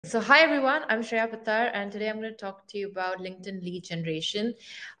So, hi everyone, I'm Shreya Patar, and today I'm going to talk to you about LinkedIn lead generation.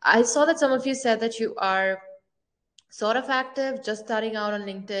 I saw that some of you said that you are sort of active, just starting out on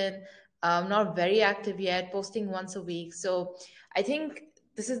LinkedIn, not very active yet, posting once a week. So, I think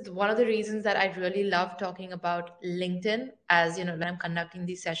this is one of the reasons that I really love talking about LinkedIn as when I'm conducting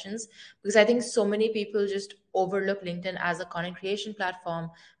these sessions, because I think so many people just overlook LinkedIn as a content creation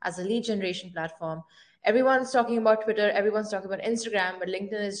platform, as a lead generation platform. Everyone's talking about Twitter, everyone's talking about Instagram, but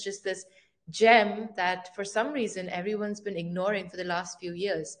LinkedIn is just this gem that for some reason everyone's been ignoring for the last few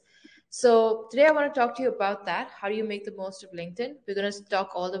years. So today I want to talk to you about that. How do you make the most of LinkedIn? We're going to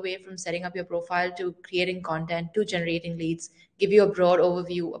talk all the way from setting up your profile to creating content to generating leads, give you a broad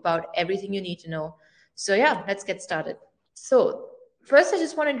overview about everything you need to know. So yeah, let's get started. So, first, I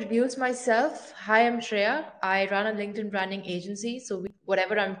just want to introduce myself. Hi, I'm Shreya. I run a LinkedIn branding agency. So,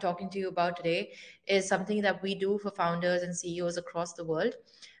 whatever I'm talking to you about today is something that we do for founders and CEOs across the world.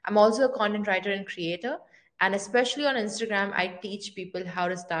 I'm also a content writer and creator. And especially on Instagram, I teach people how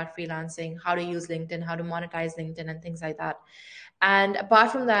to start freelancing, how to use LinkedIn, how to monetize LinkedIn, and things like that. And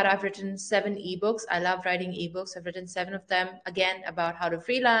apart from that, I've written 7 ebooks. I love writing ebooks. I've written 7 of them, again, about how to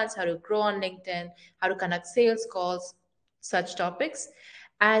freelance, how to grow on LinkedIn, how to conduct sales calls, such topics.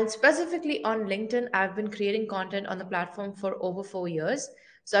 And specifically on LinkedIn, I've been creating content on the platform for over 4 years.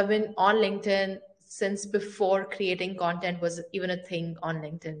 So I've been on LinkedIn since before creating content was even a thing on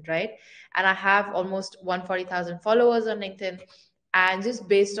LinkedIn, right? And I have almost 140,000 followers on LinkedIn. And just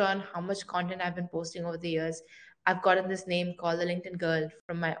based on how much content I've been posting over the years, I've gotten this name called the LinkedIn Girl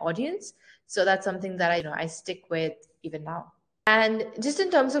from my audience. So that's something that I stick with even now. And just in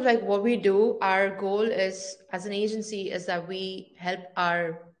terms of like what we do, our goal is as an agency is that we help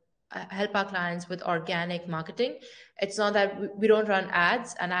our clients with organic marketing. It's not that we don't run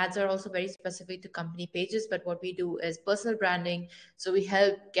ads, and ads are also very specific to company pages. But what we do is personal branding. So we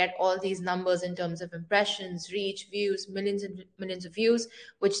help get all these numbers in terms of impressions, reach, views, millions and millions of views,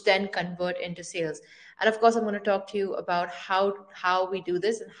 which then convert into sales. And of course, I'm going to talk to you about how we do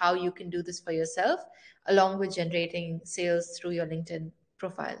this and how you can do this for yourself along with generating sales through your LinkedIn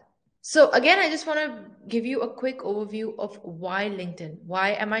profile. So again, I just want to give you a quick overview of why LinkedIn.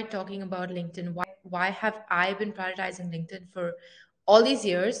 Why am I talking about LinkedIn? Why have I been prioritizing LinkedIn for all these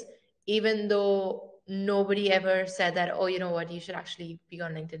years, even though nobody ever said that, oh, you know what, you should actually be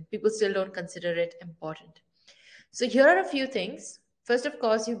on LinkedIn. People still don't consider it important. So here are a few things. First, of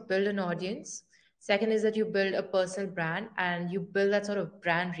course, you build an audience. Second is that you build a personal brand and you build that sort of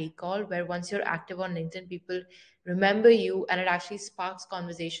brand recall where once you're active on LinkedIn, people remember you and it actually sparks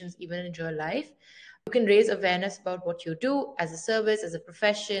conversations even in real life. You can raise awareness about what you do as a service, as a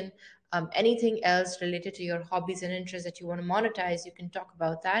profession, anything else related to your hobbies and interests that you want to monetize. You can talk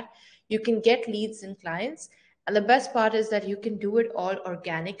about that. You can get leads and clients. And the best part is that you can do it all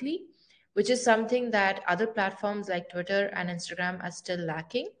organically, which is something that other platforms like Twitter and Instagram are still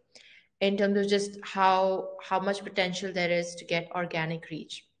lacking in terms of just how much potential there is to get organic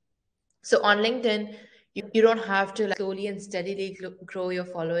reach. So on LinkedIn, you don't have to like slowly and steadily grow your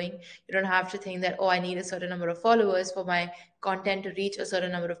following. You don't have to think that, oh, I need a certain number of followers for my content to reach a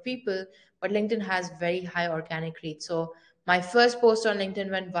certain number of people. But LinkedIn has very high organic reach. So my first post on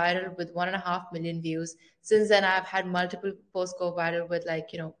LinkedIn went viral with 1.5 million views. Since then, I've had multiple posts go viral with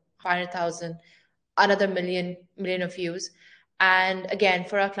 500,000, another million of views. And again,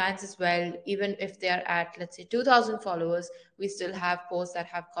 for our clients as well, even if they are at, let's say, 2,000 followers, we still have posts that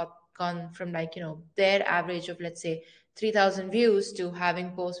have gone from their average of, let's say, 3,000 views to having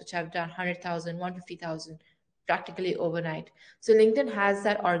posts which have done 100,000, 150,000 practically overnight. So LinkedIn has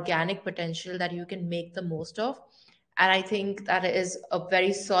that organic potential that you can make the most of. And I think that is a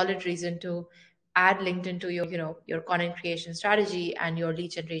very solid reason to add LinkedIn to your content creation strategy and your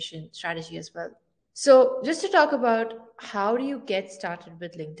lead generation strategy as well. So, just to talk about how do you get started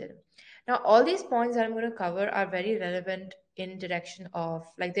with LinkedIn? Now, all these points that I'm going to cover are very relevant in direction of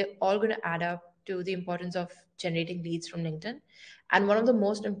like they're all going to add up to the importance of generating leads from LinkedIn. And one of the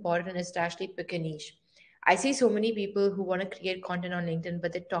most important is to actually pick a niche. I see so many people who want to create content on LinkedIn,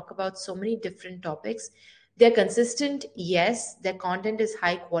 but they talk about so many different topics. They're consistent, yes. Their content is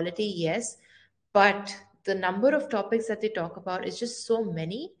high quality, yes. But the number of topics that they talk about is just so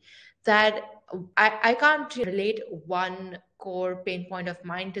many that I can't relate one core pain point of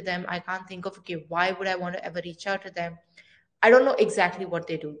mine to them. I can't think of, okay, why would I want to ever reach out to them? I don't know exactly what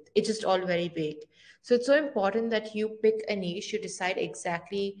they do. It's just all very vague. So it's so important that you pick a niche, you decide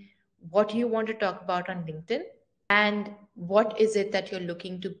exactly what you want to talk about on LinkedIn and what is it that you're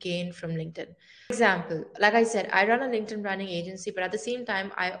looking to gain from LinkedIn. Example, like I said, I run a LinkedIn branding agency, but at the same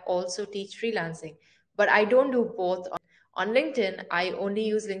time, I also teach freelancing. But I don't do both On LinkedIn, I only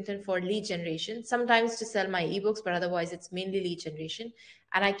use LinkedIn for lead generation, sometimes to sell my ebooks, but otherwise it's mainly lead generation.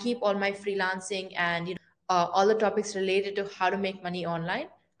 And I keep all my freelancing and all the topics related to how to make money online.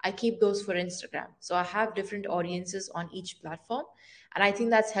 I keep those for Instagram. So I have different audiences on each platform. And I think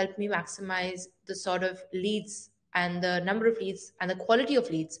that's helped me maximize the sort of leads and the number of leads and the quality of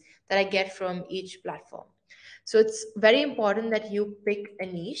leads that I get from each platform. So it's very important that you pick a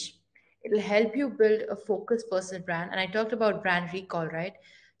niche. It'll help you build a focused personal brand. And I talked about brand recall, right?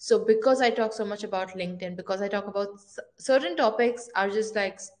 So because I talk so much about LinkedIn, because I talk about certain topics are just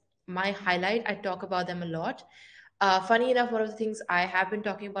like my highlight, I talk about them a lot. Funny enough, one of the things I have been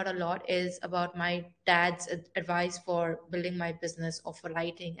talking about a lot is about my dad's advice for building my business or for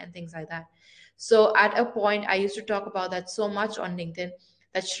writing and things like that. So at a point, I used to talk about that so much on LinkedIn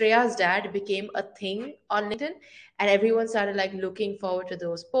that Shreya's dad became a thing on LinkedIn, and everyone started like looking forward to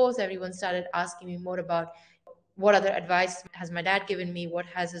those posts. Everyone started asking me more about what other advice has my dad given me, what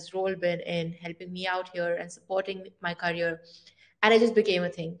has his role been in helping me out here and supporting my career, and it just became a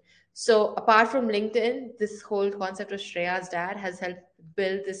thing. So apart from LinkedIn, this whole concept of Shreya's dad has helped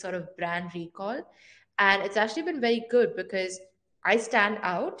build this sort of brand recall, and it's actually been very good because I stand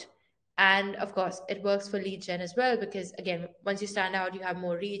out. And of course, it works for lead gen as well because, again, once you stand out, you have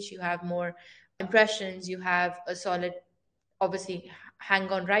more reach, you have more impressions, you have a solid, obviously,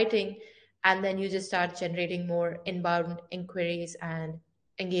 hang on writing, and then you just start generating more inbound inquiries and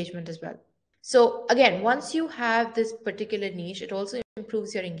engagement as well. So again, once you have this particular niche, it also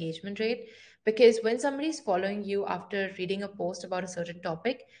improves your engagement rate because when somebody's following you after reading a post about a certain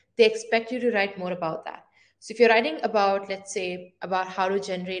topic, they expect you to write more about that. So if you're writing about, let's say, about how to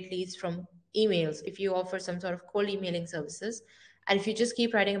generate leads from emails, if you offer some sort of cold emailing services, and if you just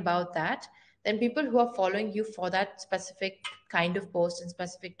keep writing about that, then people who are following you for that specific kind of post and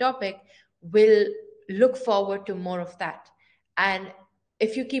specific topic will look forward to more of that. And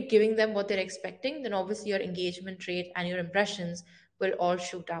if you keep giving them what they're expecting, then obviously your engagement rate and your impressions will all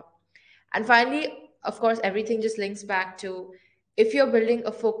shoot up. And finally, of course, everything just links back to if you're building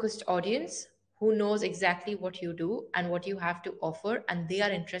a focused audience who knows exactly what you do and what you have to offer, and they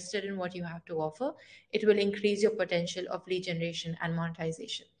are interested in what you have to offer, it will increase your potential of lead generation and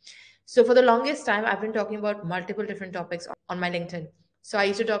monetization. So for the longest time, I've been talking about multiple different topics on my LinkedIn. So I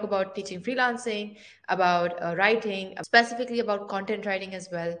used to talk about teaching freelancing, about writing, specifically about content writing as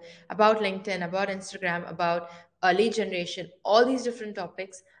well, about LinkedIn, about Instagram, about lead generation, all these different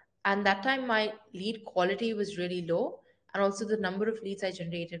topics. And that time, my lead quality was really low, and also the number of leads I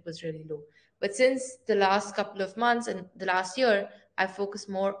generated was really low. But since the last couple of months and the last year, I focused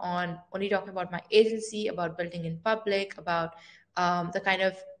more on only talking about my agency, about building in public, about the kind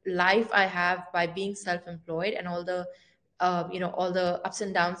of life I have by being self-employed and all the all the ups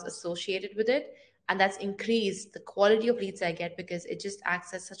and downs associated with it. And that's increased the quality of leads I get because it just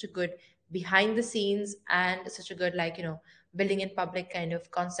acts as such a good behind the scenes and such a good building in public kind of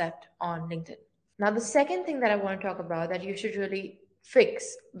concept on LinkedIn. Now, the second thing that I want to talk about that you should really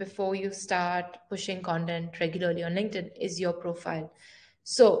fix before you start pushing content regularly on LinkedIn is your profile.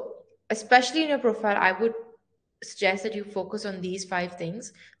 So, especially in your profile, I would suggest that you focus on these five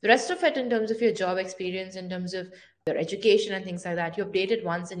things. The rest of it, in terms of your job experience, in terms of your education and things like that, you update it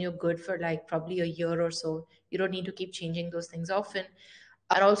once and you're good for like probably a year or so. You don't need to keep changing those things often.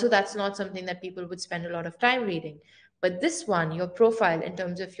 And also, that's not something that people would spend a lot of time reading. But this one, your profile, in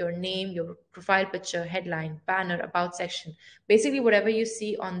terms of your name, your profile picture, headline, banner, about section, basically whatever you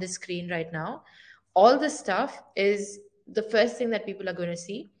see on the screen right now, all this stuff is the first thing that people are going to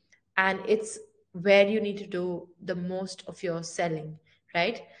see. And it's where you need to do the most of your selling,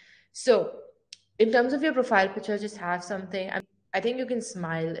 right? So, in terms of your profile picture, just have something. I think you can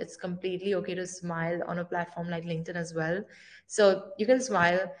smile. It's completely okay to smile on a platform like LinkedIn as well. So you can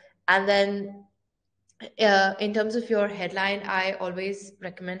smile. And then in terms of your headline, I always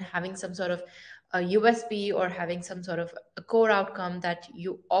recommend having some sort of a USP or having some sort of a core outcome that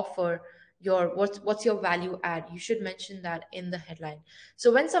you offer. Your what's your value add? You should mention that in the headline.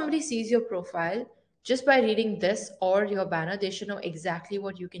 So when somebody sees your profile, just by reading this or your banner, they should know exactly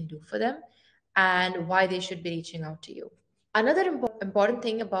what you can do for them and why they should be reaching out to you. Another important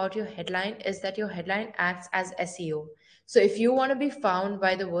thing about your headline is that your headline acts as SEO. So if you want to be found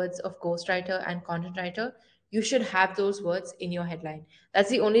by the words of ghostwriter and content writer, you should have those words in your headline. That's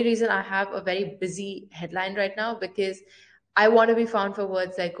the only reason I have a very busy headline right now because I want to be found for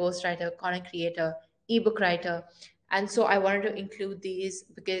words like ghostwriter, content creator, ebook writer. And so I wanted to include these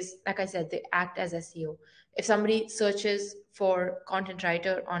because, like I said, they act as SEO. If somebody searches for content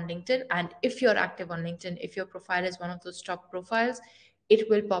writer on LinkedIn, and if you're active on LinkedIn, if your profile is one of those top profiles, it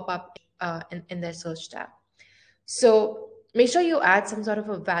will pop up in their search tab. So make sure you add some sort of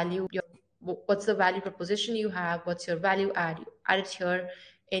a value. What's the value proposition you have? What's your value add? You add it here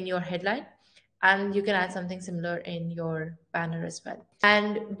in your headline, and you can add something similar in your banner as well.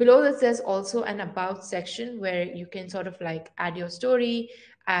 And below this, there's also an about section where you can sort of like add your story,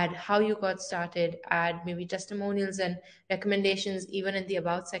 add how you got started, add maybe testimonials and recommendations even in the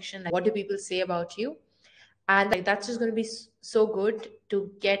about section. Like, what do people say about you? And like that's just going to be so good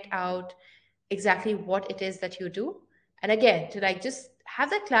to get out exactly what it is that you do. And again, to like just have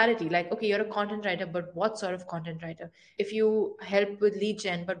that clarity, like, okay, you're a content writer, but what sort of content writer? If you help with lead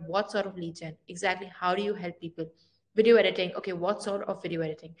gen, but what sort of lead gen? Exactly, how do you help people? Video editing, okay, what sort of video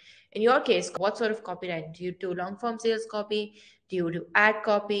editing? In your case, what sort of copywriting? Do you do long form sales copy? Do you do ad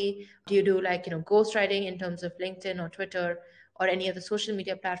copy? Do you do like, ghostwriting in terms of LinkedIn or Twitter or any other social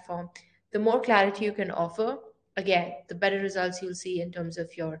media platform? The more clarity you can offer, again, the better results you'll see in terms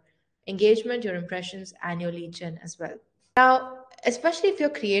of your engagement, your impressions, and your lead gen as well. Now, especially if you're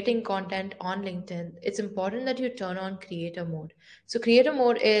creating content on LinkedIn, it's important that you turn on creator mode. So, creator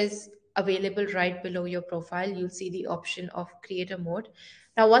mode is available right below your profile. You'll see the option of creator mode.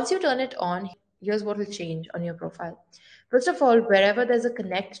 Now, once you turn it on, here's what will change on your profile. First of all, wherever there's a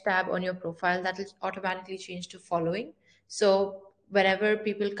connect tab on your profile, that will automatically change to following. So, whenever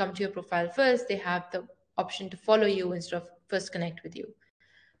people come to your profile first, they have the option to follow you instead of first connect with you,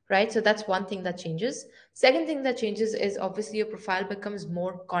 right? So that's one thing that changes. Second thing that changes is obviously your profile becomes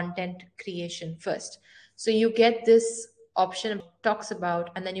more content creation first. So you get this option talks about,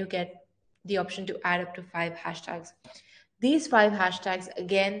 and then you get the option to add up to 5 hashtags. These 5 hashtags,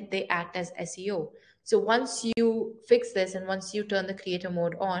 again, they act as SEO. So once you fix this and once you turn the creator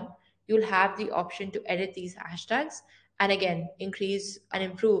mode on, you'll have the option to edit these hashtags and again increase and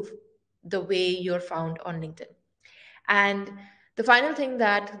improve the way you're found on LinkedIn. And the final thing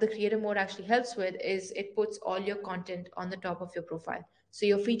that the creator mode actually helps with is it puts all your content on the top of your profile. So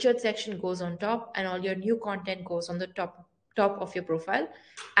your featured section goes on top and all your new content goes on the top of your profile,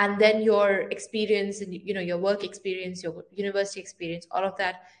 and then your experience and your work experience, your university experience, all of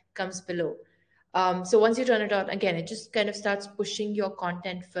that comes below. So once you turn it on, again, it just kind of starts pushing your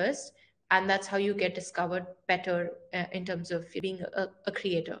content first, and that's how you get discovered better in terms of being a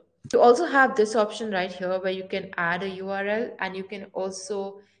creator. You also have this option right here where you can add a URL and you can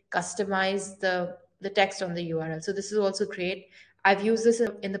also customize the text on the URL. So this is also great. I've used this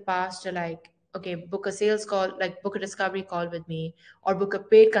in the past to like, okay, book a sales call, like book a discovery call with me, or book a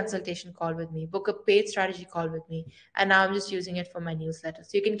paid consultation call with me, book a paid strategy call with me. And now I'm just using it for my newsletter.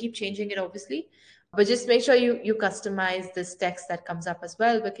 So you can keep changing it obviously, but just make sure you customize this text that comes up as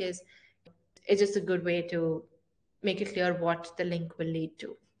well, because it's just a good way to make it clear what the link will lead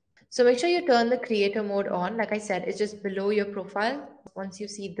to. So make sure you turn the creator mode on. Like I said, it's just below your profile. Once you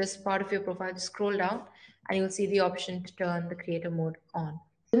see this part of your profile, just scroll down and you'll see the option to turn the creator mode on.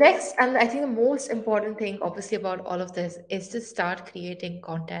 The next, and I think the most important thing, obviously, about all of this is to start creating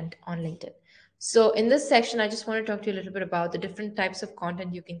content on LinkedIn. So in this section, I just want to talk to you a little bit about the different types of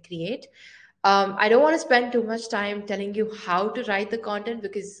content you can create. I don't want to spend too much time telling you how to write the content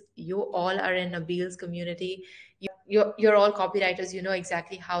because you all are in Nabil's community. You're all copywriters. You know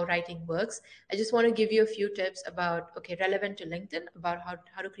exactly how writing works. I just want to give you a few tips about, okay, relevant to LinkedIn, about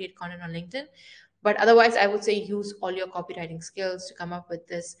how to create content on LinkedIn. But otherwise, I would say use all your copywriting skills to come up with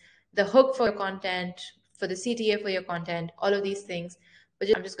this, the hook for your content, for the CTA for your content, all of these things.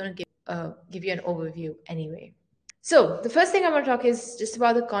 But I'm just going to give you an overview anyway. So the first thing I want to talk is just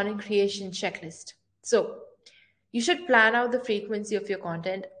about the content creation checklist. So you should plan out the frequency of your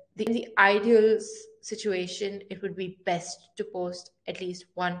content. In the ideal situation, it would be best to post at least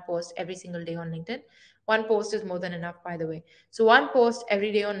one post every single day on LinkedIn. One post is more than enough, by the way. So one post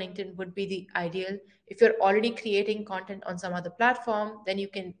every day on LinkedIn would be the ideal. If you're already creating content on some other platform, then you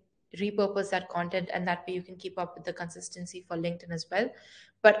can repurpose that content, and that way you can keep up with the consistency for LinkedIn as well.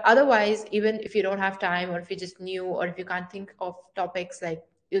 But otherwise, even if you don't have time, or if you're just new, or if you can't think of topics, like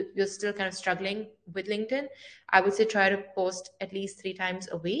you're still kind of struggling with LinkedIn, I would say try to post at least 3 times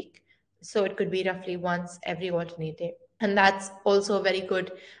a week. So it could be roughly once every alternate day. And that's also a very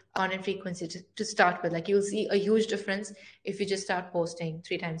good content frequency to start with. Like you'll see a huge difference if you just start posting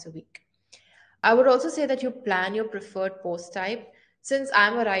 3 times a week. I would also say that you plan your preferred post type. Since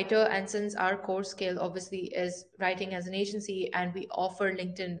I'm a writer and since our core skill obviously is writing as an agency and we offer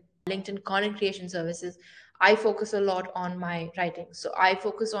LinkedIn content creation services, I focus a lot on my writing. So I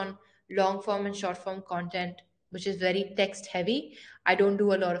focus on long form and short form content, which is very text heavy. I don't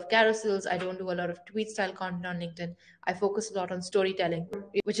do a lot of carousels. I don't do a lot of tweet style content on LinkedIn. I focus a lot on storytelling,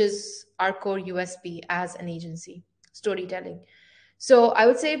 which is our core USP as an agency, storytelling. So I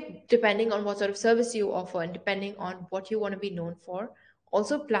would say, depending on what sort of service you offer and depending on what you want to be known for,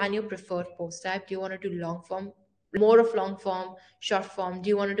 also plan your preferred post type. Do you want to do long form, more of long form, short form? Do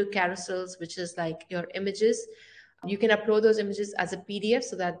you want to do carousels, which is like your images? You can upload those images as a PDF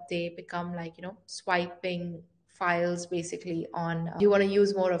so that they become like, swiping files basically on. Do you want to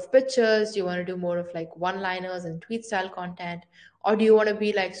use more of pictures? Do you want to do more of like one liners and tweet style content? Or do you want to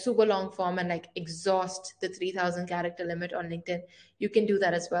be like super long form and like exhaust the 3,000 character limit on LinkedIn? You can do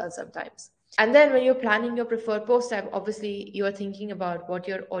that as well sometimes. And then when you're planning your preferred post type, obviously you are thinking about what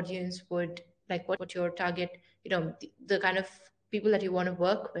your audience would like, what your target, the kind of people that you want to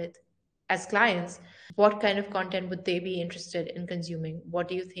work with as clients. What kind of content would they be interested in consuming? What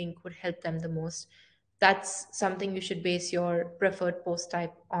do you think would help them the most? That's something you should base your preferred post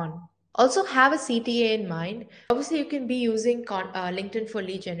type on. Also, have a CTA in mind. Obviously, you can be using LinkedIn for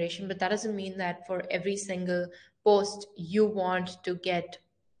lead generation, but that doesn't mean that for every single post you want to get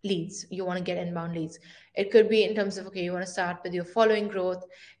leads, you want to get inbound leads. It could be in terms of, okay, you want to start with your following growth.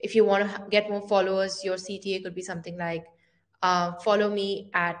 If you want to get more followers, your CTA could be something like, follow me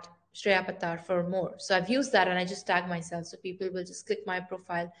at Shreya Patar for more. So I've used that and I just tag myself. So people will just click my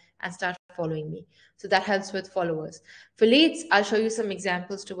profile and start following me. So that helps with followers. For leads, I'll show you some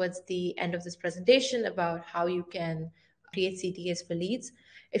examples towards the end of this presentation about how you can create CTAs for leads.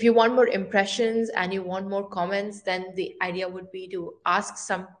 If you want more impressions and you want more comments, then the idea would be to ask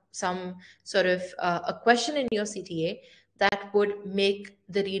some sort of a question in your CTA that would make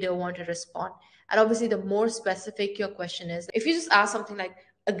the reader want to respond. And obviously, the more specific your question is, if you just ask something like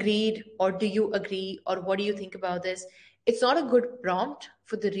agreed or do you agree or what do you think about this, it's not a good prompt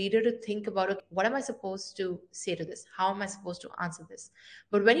for the reader to think about, okay, what am I supposed to say to this? How am I supposed to answer this?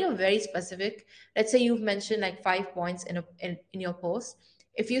 But when you're very specific, let's say you've mentioned like 5 points in your post.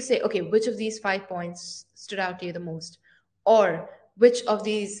 If you say, okay, which of these 5 points stood out to you the most? Or which of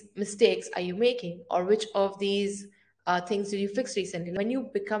these mistakes are you making? Or which of these things did you fix recently? When you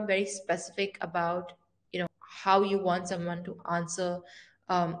become very specific about, how you want someone to answer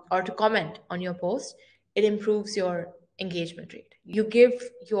or to comment on your post, it improves your engagement rate. You give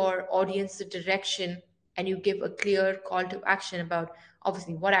your audience the direction and you give a clear call to action about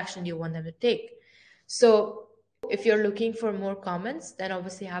obviously what action do you want them to take. So if you're looking for more comments, then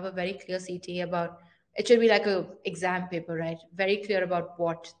obviously have a very clear CTA about, it should be like a exam paper, right? Very clear about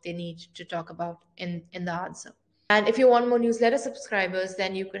what they need to talk about in the answer. And if you want more newsletter subscribers,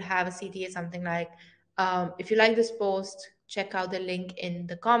 then you could have a CTA something like, if you like this post, check out the link in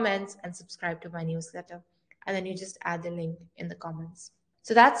the comments and subscribe to my newsletter. And then you just add the link in the comments.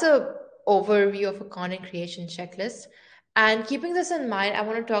 So that's a overview of a content creation checklist. And keeping this in mind, I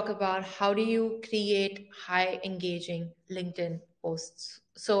want to talk about how do you create high engaging LinkedIn posts.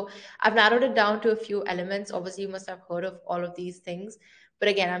 So I've narrowed it down to a few elements. Obviously, you must have heard of all of these things. But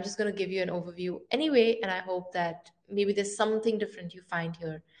again, I'm just going to give you an overview anyway. And I hope that maybe there's something different you find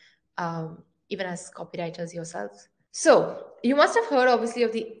here, even as copywriters yourselves. So you must have heard obviously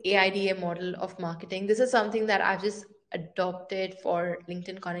of the AIDA model of marketing. This is something that I've just adopted for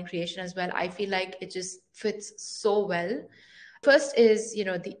LinkedIn content creation as well. I feel like it just fits so well. First is,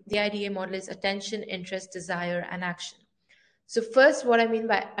 the AIDA model is attention, interest, desire, and action. So first, what I mean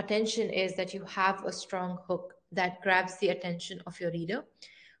by attention is that you have a strong hook that grabs the attention of your reader.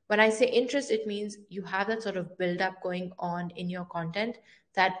 When I say interest, it means you have that sort of build up going on in your content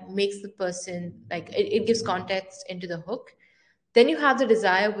that makes the person like it gives context into the hook. Then you have the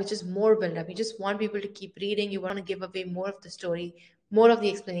desire, which is more build up. You just want people to keep reading. You want to give away more of the story, more of the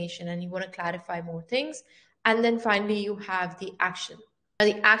explanation, and you want to clarify more things. And then finally, you have the action. Now,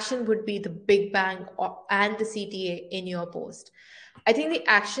 the action would be the big bang and the CTA in your post. I think the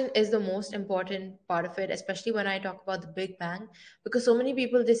action is the most important part of it, especially when I talk about the big bang, because so many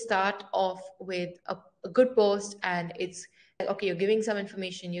people they start off with a good post and it's like, okay, you're giving some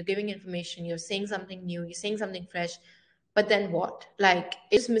information, you're giving information, you're saying something new, you're saying something fresh, but then what? Like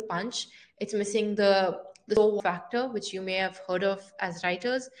it's missing punch, it's missing the so factor, which you may have heard of as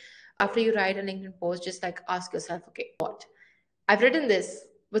writers. After you write a LinkedIn post, just like ask yourself, okay, what? I've written this,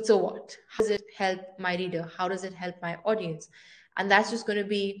 but so what? How does it help my reader? How does it help my audience? And that's just going to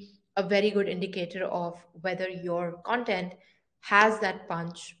be a very good indicator of whether your content has that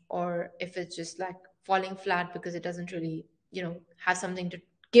punch or if it's just like falling flat because it doesn't really, have something to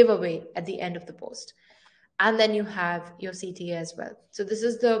give away at the end of the post. And then you have your CTA as well. So this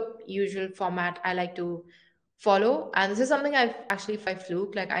is the usual format I like to follow. And this is something I've actually by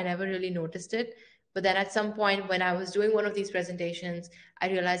fluke, like I never really noticed it. But then at some point when I was doing one of these presentations, I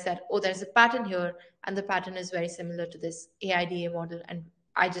realized that, oh, there's a pattern here. And the pattern is very similar to this AIDA model. And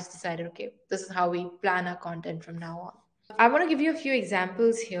I just decided, okay, this is how we plan our content from now on. I want to give you a few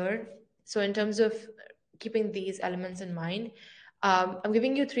examples here. So, in terms of keeping these elements in mind, I'm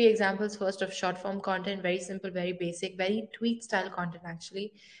giving you three examples first of short form content, very simple, very basic, very tweet style content,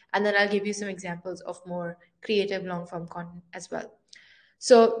 actually. And then I'll give you some examples of more creative long form content as well.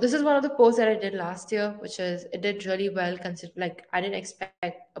 So this is one of the posts that I did last year, which is it did really well. Consider like I didn't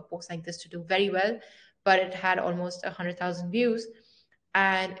expect a post like this to do very well, but it had almost 100,000 views,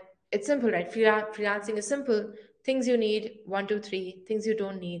 and it's simple, right? Freelancing is simple. Things you need, one, two, three. Things you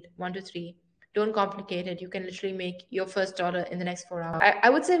don't need, one, two, three. Don't complicate it. You can literally make your first dollar in the next 4 hours. I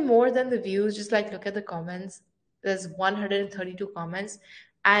would say more than the views, just like look at the comments. There's 132 comments,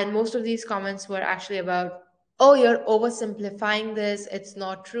 and most of these comments were actually about, oh, you're oversimplifying this. It's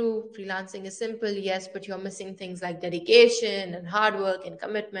not true. Freelancing is simple, yes, but you're missing things like dedication and hard work and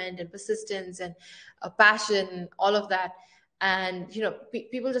commitment and persistence and passion, all of that. And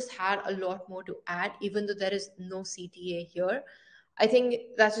people just had a lot more to add, even though there is no CTA here. I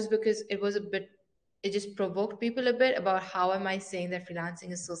think that's just because it just provoked people a bit about how am I saying that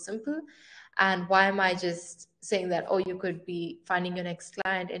freelancing is so simple, and why am I just saying that, oh, you could be finding your next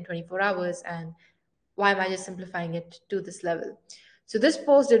client in 24 hours, and why am I just simplifying it to this level? So this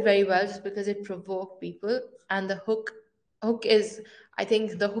post did very well just because it provoked people, and the hook is, I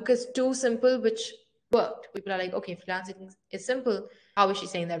think the hook is too simple, which worked. People are like, okay, freelancing is simple. How is she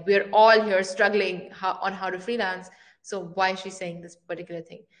saying that? We're all here struggling on how to freelance. So why is she saying this particular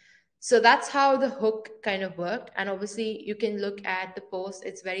thing? So that's how the hook kind of worked. And obviously, you can look at the post.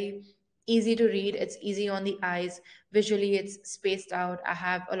 It's very easy to read, it's easy on the eyes. Visually, it's spaced out. I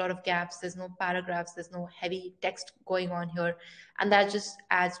have a lot of gaps. There's no paragraphs, there's no heavy text going on here. And that just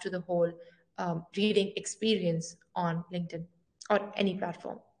adds to the whole reading experience on LinkedIn or any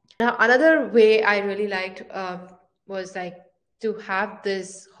platform. Now, another way I really liked was like to have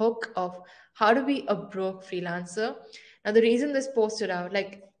this hook of how to be a broke freelancer. Now, the reason this post stood out,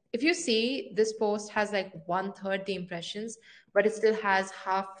 like if you see this post has like one third the impressions, but it still has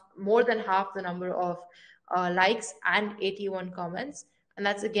more than half the number of likes and 81 comments. And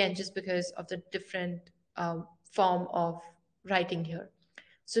that's again just because of the different form of writing here.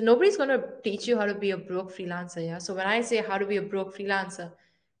 So nobody's going to teach you how to be a broke freelancer. Yeah. So when I say how to be a broke freelancer,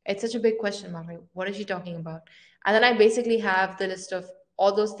 it's such a big question mark. Like, what is she talking about? And then I basically have the list of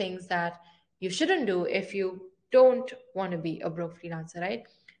all those things that you shouldn't do if you don't want to be a broke freelancer, right?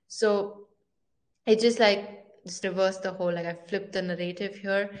 So it just reverse the whole, like I flipped the narrative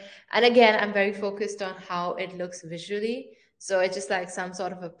here. And again, I'm very focused on how it looks visually. So it's just like some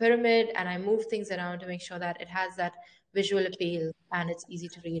sort of a pyramid, and I move things around to make sure that it has that visual appeal and it's easy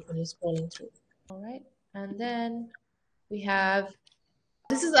to read when you're scrolling through. All right. And then we have,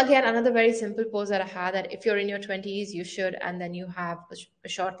 this is again another very simple post that I had, that if you're in your 20s, you should, and then you have a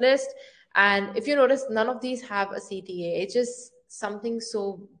short list. And if you notice, none of these have a CTA. It's just something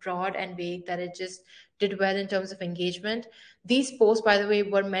so broad and vague that it just did well in terms of engagement. These posts, by the way,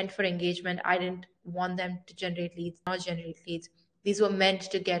 were meant for engagement. I didn't want them to generate leads, not generate leads. These were meant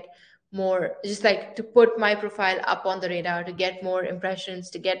to get more, just like to put my profile up on the radar, to get more impressions,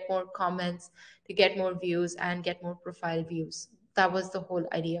 to get more comments, to get more views, and get more profile views. That was the whole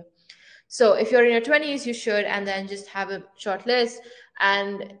idea. So if you're in your 20s, you should, and then just have a short list.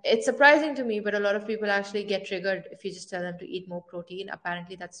 And it's surprising to me, but a lot of people actually get triggered if you just tell them to eat more protein.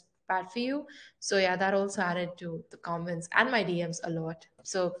 Apparently, that's bad for you. So yeah, that also added to the comments and my DMs a lot.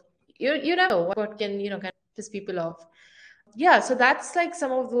 So you never know what can kind of piss people off. Yeah, so that's like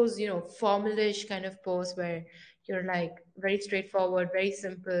some of those formalish kind of posts where you're like very straightforward, very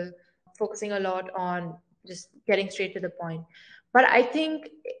simple, focusing a lot on just getting straight to the point. But I think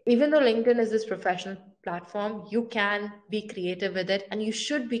even though LinkedIn is this professional platform, you can be creative with it, and you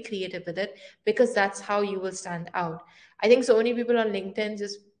should be creative with it, because that's how you will stand out. I think so many people on LinkedIn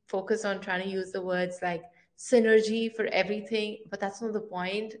just focus on trying to use the words like synergy for everything, but that's not the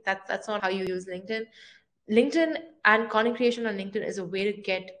point. That's not how you use LinkedIn. LinkedIn and content creation on LinkedIn is a way to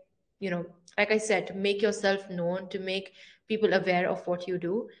get, like I said, to make yourself known, to make people aware of what you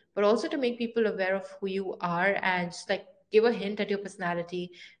do, but also to make people aware of who you are, and just like give a hint at your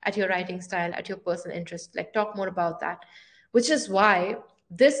personality, at your writing style, at your personal interest, like talk more about that. Which is why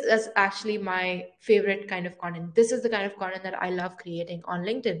this is actually my favorite kind of content. This is the kind of content that I love creating on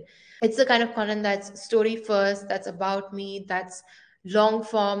LinkedIn. It's the kind of content that's story first, that's about me, that's long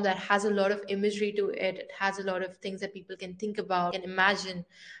form, that has a lot of imagery to it. It has a lot of things that people can think about, can imagine.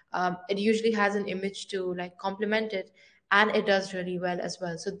 It usually has an image to like complement it, and it does really well as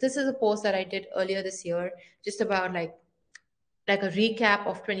well. So this is a post that I did earlier this year, just about like a recap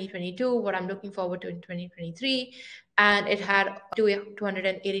of 2022, what I'm looking forward to in 2023, and it had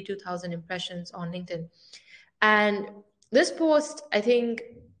 282,000 impressions on LinkedIn. And This post, I think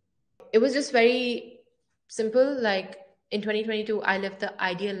it was just very simple. Like in 2022, I lived the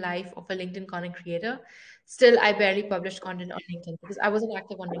ideal life of a LinkedIn content creator. Still, I barely published content on LinkedIn because I wasn't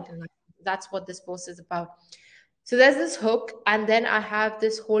active on LinkedIn. That's what this post is about. So there's this hook, and then I have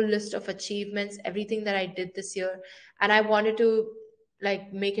this whole list of achievements, everything that I did this year, and I wanted to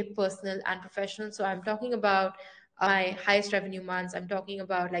like make it personal and professional. So I'm talking about my highest revenue months. I'm talking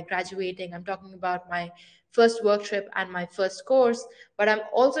about like graduating. I'm talking about my first work trip and my first course. But I'm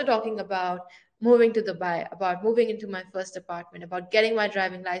also talking about moving to Dubai, about moving into my first apartment, about getting my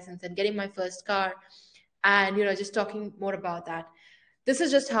driving license and getting my first car, and just talking more about that. This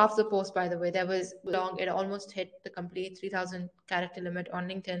is just half the post, by the way. There was long, it almost hit the complete 3,000 character limit on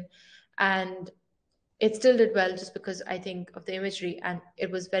LinkedIn. And it still did well just because I think of the imagery, and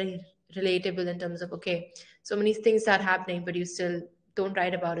it was very relatable in terms of, okay, so many things start happening, but you still don't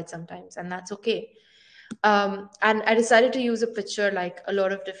write about it sometimes, and that's okay. And I decided to use a picture, like a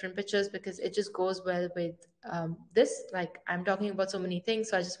lot of different pictures, because it just goes well with this. Like I'm talking about so many things,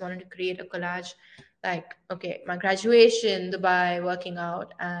 so I just wanted to create a collage. Like, okay, my graduation, Dubai, working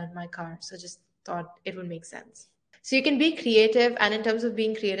out, and my car. So just thought it would make sense. So you can be creative. And in terms of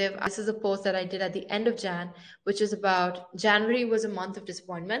being creative, this is a post that I did at the end of Jan, which is about January was a month of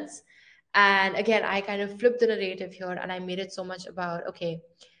disappointments. And again, I kind of flipped the narrative here and I made it so much about, okay,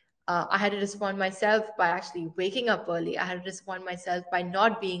 I had to disappoint myself by actually waking up early. I had to disappoint myself by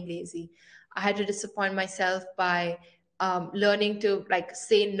not being lazy. I had to disappoint myself by learning to like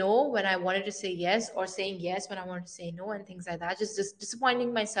say no when I wanted to say yes, or saying yes when I wanted to say no, and things like that. Just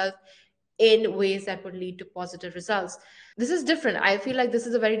disappointing myself in ways that would lead to positive results. This is different. I feel like this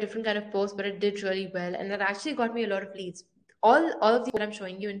is a very different kind of post, but it did really well, and that actually got me a lot of leads. All of the that I'm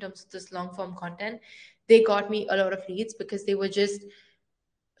showing you in terms of this long form content, they got me a lot of leads because they were just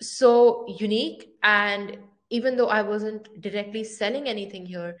so unique. And even though I wasn't directly selling anything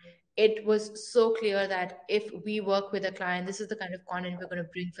here, it was so clear that if we work with a client, this is the kind of content we're going to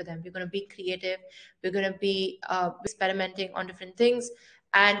bring for them. We're going to be creative, we're going to be experimenting on different things,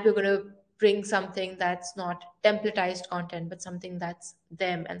 and we're going to bring something that's not templatized content, but something that's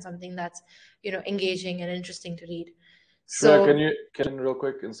them, and something that's engaging and interesting to read. Shreya, can So you can real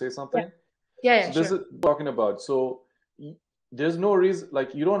quick and say yeah, something? yeah, So yeah, this sure. is talking about. So there's no reason,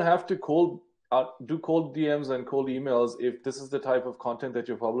 like you don't have to do cold DMs and cold emails if this is the type of content that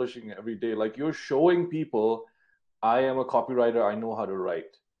you're publishing every day. Like you're showing people, I am a copywriter, I know how to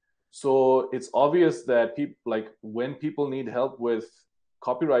write. So it's obvious that people, like when people need help with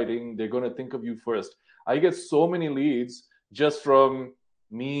copywriting, they're going to think of you first. I get so many leads just from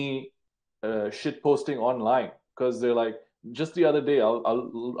me shit posting online because they're like, just the other day,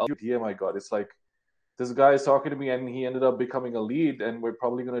 I'll DM I got. It's like this guy is talking to me and he ended up becoming a lead and we're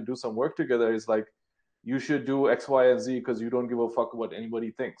probably going to do some work together. He's like, you should do X, Y, and Z because you don't give a fuck what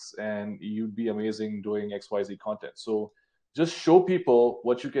anybody thinks and you'd be amazing doing XYZ content. So just show people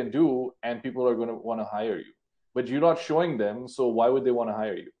what you can do and people are going to want to hire you. But you're not showing them, so why would they want to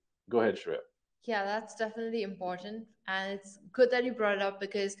hire you? Go ahead, Shreya. Yeah, that's definitely important. And it's good that you brought it up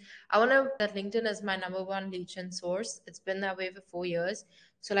because I want to that LinkedIn is my number one lead gen source. It's been that way for 4 years.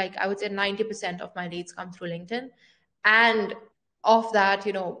 So, like, I would say 90% of my leads come through LinkedIn. And of that,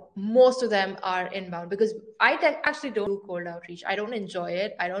 most of them are inbound because actually don't do cold outreach. I don't enjoy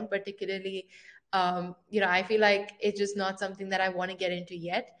it. I don't particularly, I feel like it's just not something that I want to get into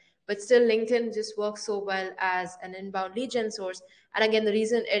yet. But still, LinkedIn just works so well as an inbound lead gen source. And again, the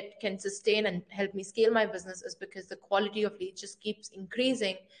reason it can sustain and help me scale my business is because the quality of leads just keeps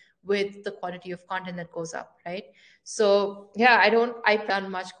increasing with the quality of content that goes up, right? So yeah, I plan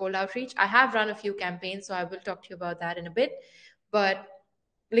much cold outreach. I have run a few campaigns, so I will talk to you about that in a bit. But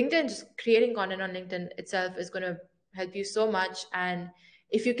LinkedIn, just creating content on LinkedIn itself is going to help you so much. And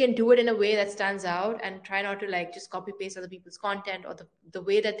if you can do it in a way that stands out and try not to like just copy paste other people's content or the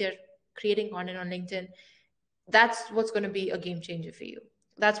way that they're creating content on LinkedIn, that's what's going to be a game changer for you.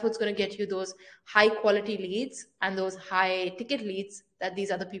 That's what's going to get you those high quality leads and those high ticket leads that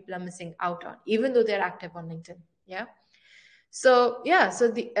these other people are missing out on, even though they're active on LinkedIn. Yeah. So yeah, so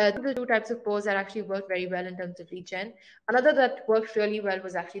the two types of posts that actually worked very well in terms of lead gen. Another that worked really well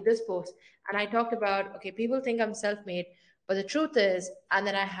was actually this post, and I talked about, okay, people think I'm self-made, but the truth is, and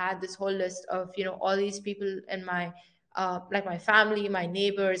then I had this whole list of all these people in my like my family, my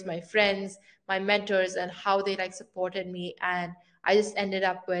neighbors, my friends, my mentors, and how they like supported me, and I just ended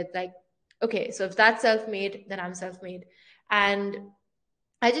up with like, okay, so if that's self-made, then I'm self-made, and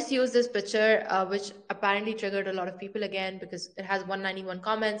I just used this picture, which apparently triggered a lot of people again because it has 191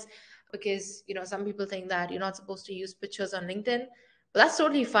 comments. Because some people think that you're not supposed to use pictures on LinkedIn, but that's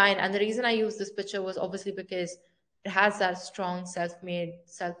totally fine. And the reason I used this picture was obviously because it has that strong self-made,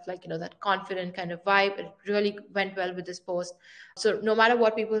 that confident kind of vibe. It really went well with this post. So no matter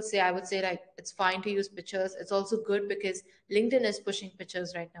what people say, I would say like it's fine to use pictures. It's also good because LinkedIn is pushing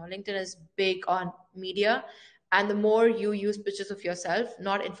pictures right now. LinkedIn is big on media, and the more you use pictures of yourself,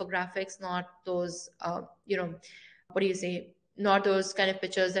 not infographics, not those what do you say, not those kind of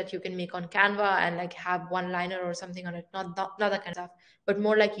pictures that you can make on Canva and like have one liner or something on it, not that kind of stuff, but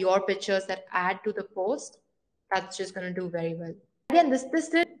more like your pictures that add to the post. That's just going to do very well. Again, this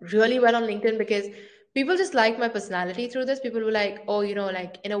did really well on LinkedIn because people just like my personality through this. People were like, oh,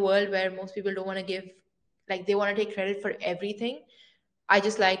 like in a world where most people don't want to give, like they want to take credit for everything. I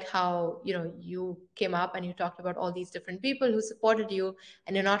just like how, you came up and you talked about all these different people who supported you,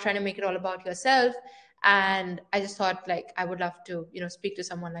 and you're not trying to make it all about yourself. And I just thought like I would love to, speak to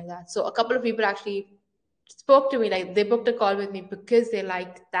someone like that. So a couple of people actually spoke to me, like they booked a call with me because they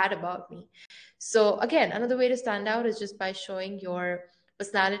liked that about me. So again, another way to stand out is just by showing your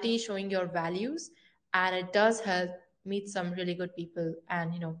personality, showing your values, and it does help meet some really good people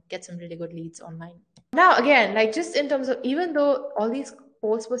and get some really good leads online. Now again, like just in terms of, even though all these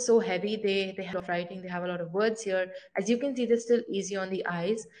posts were so heavy, they have a lot of writing, they have a lot of words here. As you can see, they're still easy on the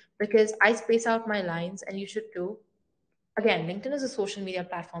eyes because I space out my lines, and you should too. Again, LinkedIn is a social media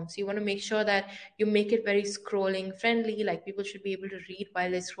platform, so you want to make sure that you make it very scrolling friendly, like people should be able to read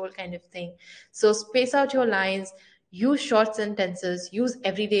while they scroll kind of thing. So space out your lines, use short sentences, use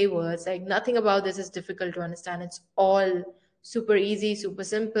everyday words. Like nothing about this is difficult to understand. It's all super easy, super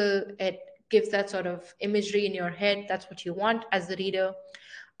simple. It gives that sort of imagery in your head. That's what you want as the reader.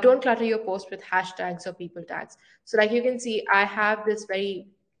 Don't clutter your post with hashtags or people tags. So like you can see, I have this very,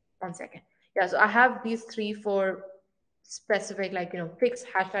 one second. Yeah, so I have these three, four specific, like fixed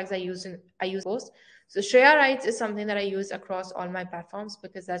hashtags I use post. So Shreya Writes is something that I use across all my platforms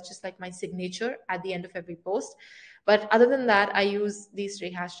because that's just like my signature at the end of every post. But other than that, I use these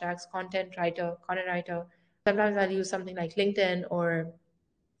three hashtags: content writer. Sometimes I'll use something like LinkedIn or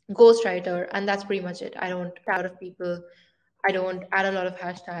ghostwriter, and that's pretty much it. I don't tag a lot of people. I don't add a lot of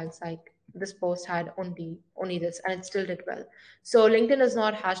hashtags. Like this post had only this, and it still did well. So LinkedIn is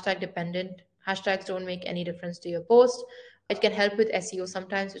not hashtag dependent. Hashtags don't make any difference to your post. It can help with SEO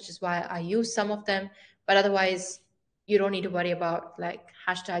sometimes, which is why I use some of them. But otherwise, you don't need to worry about like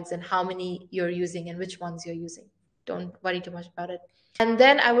hashtags and how many you're using and which ones you're using. Don't worry too much about it. And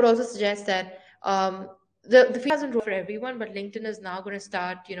then I would also suggest that the feed hasn't rolled for everyone, but LinkedIn is now going to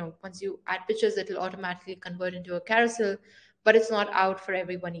start, once you add pictures, it'll automatically convert into a carousel, but it's not out for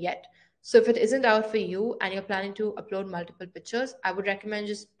everyone yet. So if it isn't out for you and you're planning to upload multiple pictures, I would recommend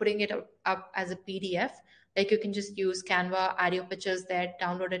just putting it up as a PDF. Like you can just use Canva, add your pictures there,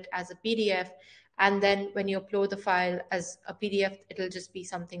 download it as a PDF. And then when you upload the file as a PDF, it'll just be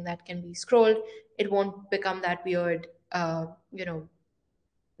something that can be scrolled. It won't become that weird,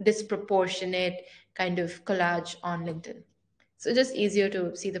 disproportionate kind of collage on LinkedIn. So just easier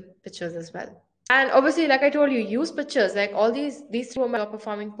to see the pictures as well. And obviously, like I told you, use pictures. Like all these three were my top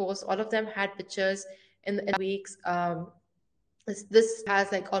performing posts. All of them had pictures in the weeks. This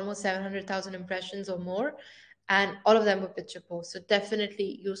has like almost 700,000 impressions or more, and all of them were picture posts. So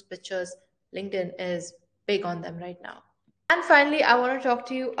definitely use pictures. LinkedIn is big on them right now. And finally, I want to talk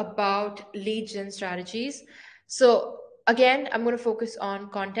to you about lead gen strategies. So again, I'm going to focus on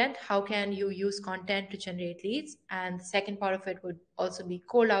content. How can you use content to generate leads? And the second part of it would also be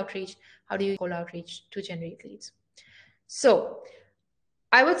cold outreach. How do you use cold outreach to generate leads? So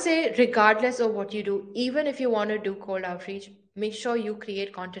I would say, regardless of what you do, even if you want to do cold outreach, make sure you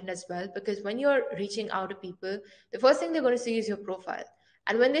create content as well. Because when you're reaching out to people, the first thing they're going to see is your profile.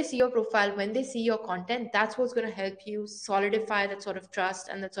 And when they see your profile, when they see your content, that's what's going to help you solidify that sort of trust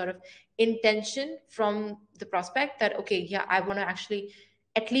and that sort of intention from the prospect that, okay, yeah, I want to actually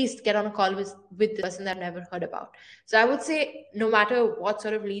at least get on a call with the person that I've never heard about. So I would say, no matter what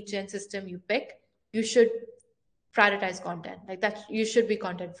sort of lead gen system you pick, you should prioritize content. Like that, you should be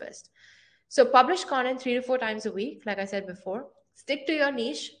content first. So publish content 3 to 4 times a week, like I said before. Stick to your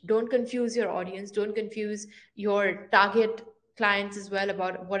niche. Don't confuse your audience. Don't confuse your target clients as well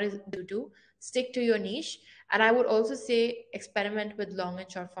about what is to do. Stick to your niche. And I would also say experiment with long and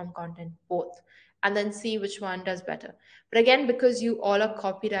short form content both, and then see which one does better. But again, because you all are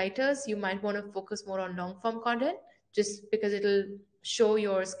copywriters, you might want to focus more on long form content just because it'll show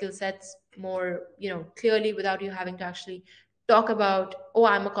your skill sets more, clearly without you having to actually talk about, oh,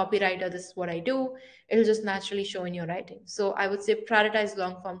 I'm a copywriter, this is what I do. It'll just naturally show in your writing. So I would say prioritize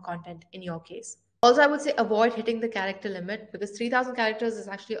long form content in your case. Also, I would say avoid hitting the character limit because 3,000 characters is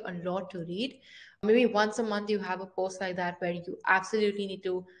actually a lot to read. Maybe once a month you have a post like that where you absolutely need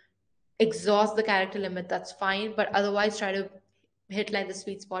to exhaust the character limit, that's fine. But otherwise, try to hit like the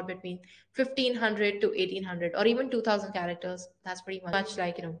sweet spot between 1500 to 1800 or even 2000 characters. That's pretty much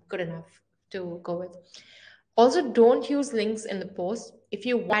like, good enough to go with. Also, don't use links in the post. If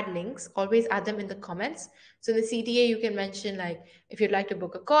you add links, always add them in the comments. So in the CTA, you can mention like, if you'd like to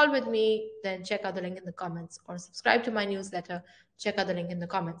book a call with me, then check out the link in the comments, or subscribe to my newsletter, check out the link in the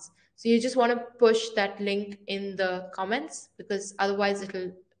comments. So you just want to push that link in the comments, because otherwise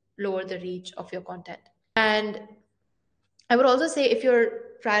it'll lower the reach of your content. And I would also say, if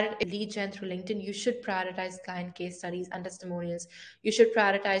you're prioritizing lead gen through LinkedIn, you should prioritize client case studies and testimonials. You should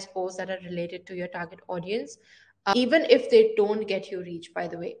prioritize posts that are related to your target audience, even if they don't get you reach, by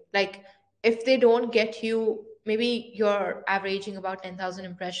the way. Like, if they don't get you, maybe you're averaging about 10,000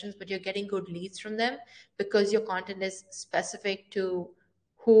 impressions, but you're getting good leads from them because your content is specific to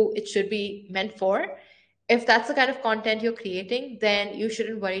who it should be meant for. If that's the kind of content you're creating, then you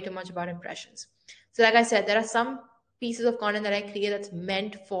shouldn't worry too much about impressions. So, like I said, there are some pieces of content that I create that's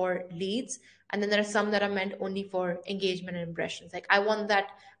meant for leads, and then there are some that are meant only for engagement and impressions. Like, I want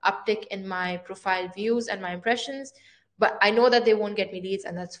that uptick in my profile views and my impressions, but I know that they won't get me leads,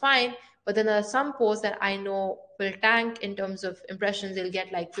 and that's fine. But then there are some posts that I know will tank in terms of impressions. They'll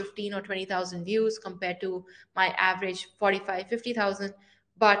get like 15 or 20,000 views compared to my average 45, 50,000,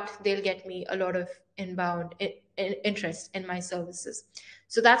 but they'll get me a lot of inbound interest in my services.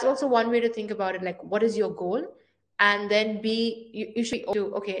 So that's also one way to think about it. Like, what is your goal? And then you should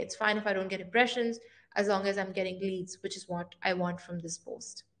do, okay, it's fine if I don't get impressions, as long as I'm getting leads, which is what I want from this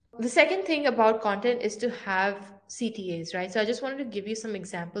post. The second thing about content is to have CTAs, right? So I just wanted to give you some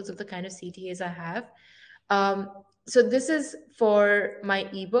examples of the kind of CTAs I have. So this is for my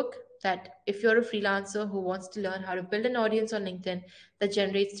ebook, that if you're a freelancer who wants to learn how to build an audience on LinkedIn that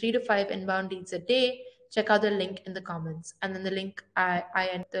generates 3 to 5 inbound leads a day, check out the link in the comments. And then the link, I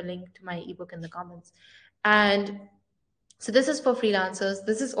enter the link to my ebook in the comments. And so this is for freelancers.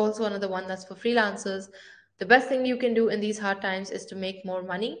 This is also another one that's for freelancers. The best thing you can do in these hard times is to make more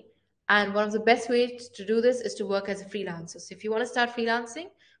money. And one of the best ways to do this is to work as a freelancer. So if you want to start freelancing,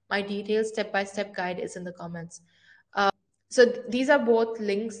 my detailed step-by-step guide is in the comments. So these are both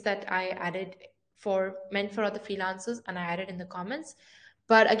links that I added for meant for other freelancers, and I added in the comments.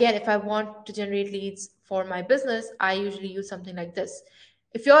 But again, if I want to generate leads for my business, I usually use something like this.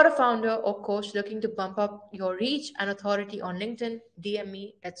 If you're a founder or coach looking to bump up your reach and authority on LinkedIn, DM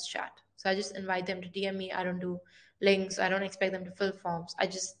me, let's chat. So I just invite them to DM me. I don't do links. I don't expect them to fill forms. I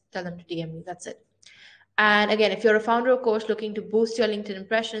just tell them to DM me. That's it. And again, if you're a founder or coach looking to boost your LinkedIn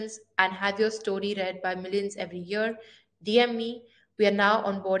impressions and have your story read by millions every year, DM me. We are now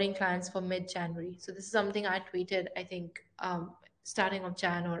onboarding clients for mid-January. So this is something I tweeted, I think, starting of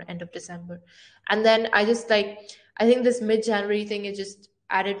Jan or end of December. And then I think this mid-January thing, it just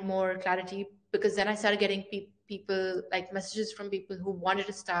added more clarity, because then I started getting people, like messages from people who wanted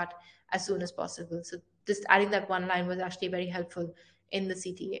to start as soon as possible. So just adding that one line was actually very helpful in the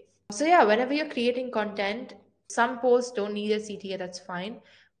CTA. So yeah, whenever you're creating content, some posts don't need a CTA, that's fine.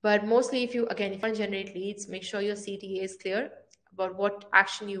 But mostly, if you want to generate leads, make sure your CTA is clear about what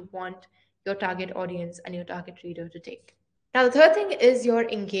action you want your target audience and your target reader to take. Now, the third thing is your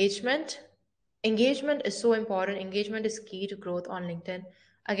engagement. Engagement is so important. Engagement is key to growth on LinkedIn.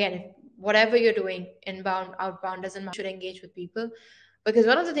 Again, whatever you're doing, inbound, outbound, doesn't matter, you should engage with people. Because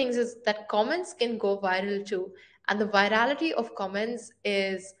one of the things is that comments can go viral too. And the virality of comments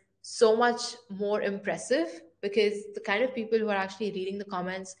is so much more impressive, because the kind of people who are actually reading the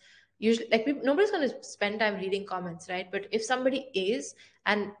comments, usually, like, nobody's going to spend time reading comments, right? But if somebody is,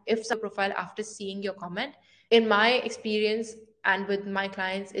 and if some profile after seeing your comment, in my experience and with my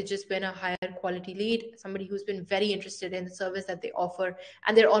clients, it's just been a higher quality lead, somebody who's been very interested in the service that they offer,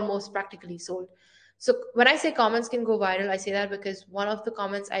 and they're almost practically sold. So when I say comments can go viral, I say that because one of the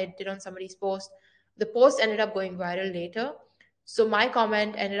comments I did on somebody's post, the post ended up going viral later. So my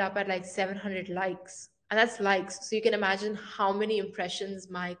comment ended up at like 700 likes, and that's likes. So you can imagine how many impressions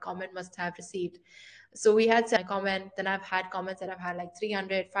my comment must have received. So we had my comment, then I've had comments that I've had like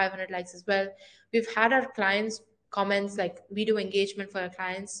 300, 500 likes as well. We've had our clients comments, like we do engagement for our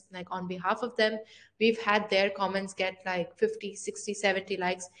clients, like on behalf of them. We've had their comments get like 50, 60, 70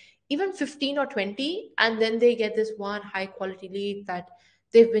 likes, even 15 or 20. And then they get this one high quality lead that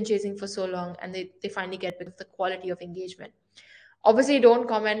they've been chasing for so long, and they finally get because of the quality of engagement. Obviously, don't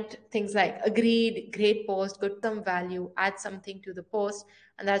comment things like agreed, great post, good some value, add something to the post,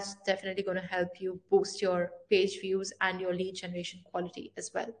 and that's definitely going to help you boost your page views and your lead generation quality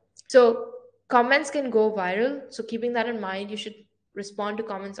as well. So comments can go viral. So keeping that in mind, you should respond to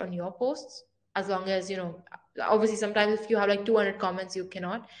comments on your posts, as long as Obviously, sometimes if you have like 200 comments, you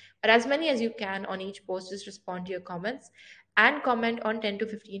cannot, but as many as you can on each post, just respond to your comments and comment on 10 to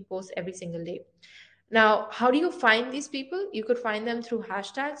 15 posts every single day. Now, how do you find these people? You could find them through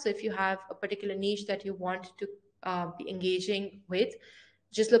hashtags. So if you have a particular niche that you want to be engaging with,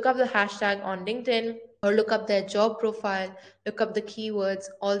 just look up the hashtag on LinkedIn or look up their job profile, look up the keywords.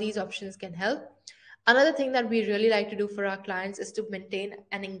 All these options can help. Another thing that we really like to do for our clients is to maintain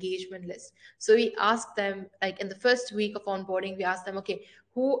an engagement list. So we ask them, like in the first week of onboarding, we ask them, okay,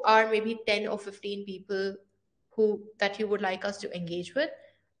 who are maybe 10 or 15 people who that you would like us to engage with,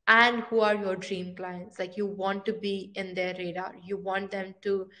 and who are your dream clients? Like you want to be in their radar, you want them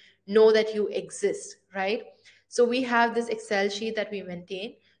to know that you exist, right? So we have this Excel sheet that we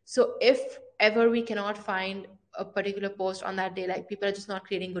maintain. So if ever we cannot find a particular post on that day, like people are just not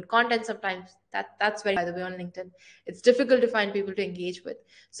creating good content sometimes, that's very, by the way, on LinkedIn it's difficult to find people to engage with.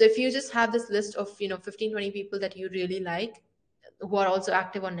 So if you just have this list of 15-20 people that you really like, who are also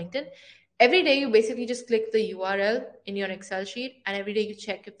active on LinkedIn, every day you basically just click the URL in your Excel sheet, and every day you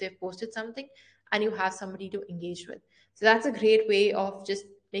check if they've posted something and you have somebody to engage with. So that's a great way of just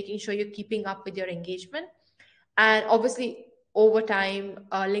making sure you're keeping up with your engagement. And obviously, over time,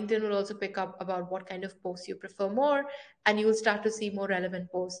 LinkedIn will also pick up about what kind of posts you prefer more, and you will start to see more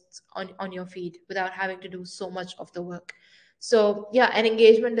relevant posts on your feed without having to do so much of the work. So, yeah, an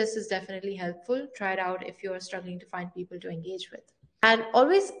engagement list is definitely helpful. Try it out if you're struggling to find people to engage with. And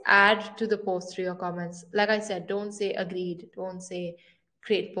always add to the post through your comments. Like I said, don't say agreed, don't say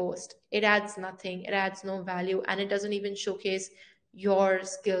great post. It adds nothing, it adds no value, and it doesn't even showcase your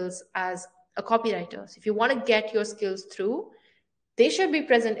skills as a copywriter. So if you want to get your skills through, they should be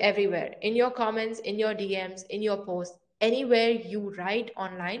present everywhere, in your comments, in your DMs, in your posts, anywhere you write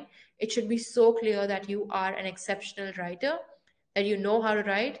online. It should be so clear that you are an exceptional writer, that you know how to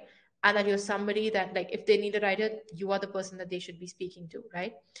write, and that you're somebody that, like, if they need a writer, you are the person that they should be speaking to,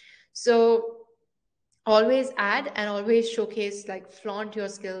 right? So always add and always showcase, like, flaunt your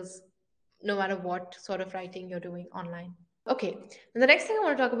skills no matter what sort of writing you're doing online. Okay, and the next thing I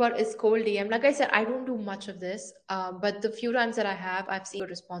want to talk about is cold DM. Like I said, I don't do much of this, but the few times that I have, I've seen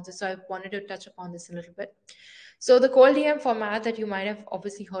good responses. So I wanted to touch upon this a little bit. So the cold DM format that you might have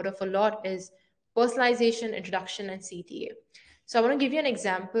obviously heard of a lot is personalization, introduction, and CTA. So I want to give you an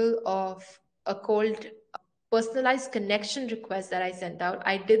example of a cold personalized connection request that I sent out.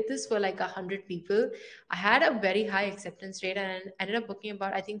 I did this for like 100 people. I had a very high acceptance rate and ended up booking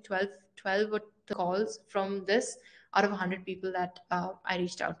about, I think, 12 or calls from this out of 100 people that I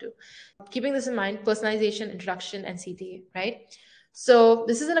reached out to. Keeping this in mind, personalization, introduction, and CTA, right? So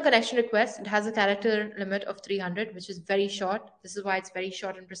this isn't a connection request. It has a character limit of 300, which is very short. This is why it's very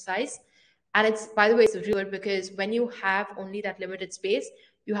short and precise. And it's, by the way, it's really good because when you have only that limited space,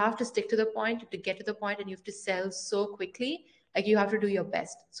 you have to stick to the point, to get to the point, and you have to sell so quickly. Like you have to do your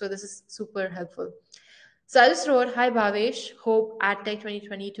best. So this is super helpful. So I just wrote, "Hi Bhavesh, hope AdTech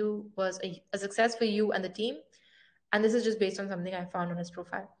 2022 was a success for you and the team." And this is just based on something I found on his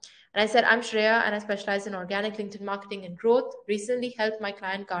profile. And I said, "I'm Shreya and I specialize in organic LinkedIn marketing and growth. Recently helped my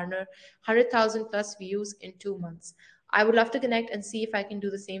client garner 100,000 plus views in 2 months. I would love to connect and see if I can do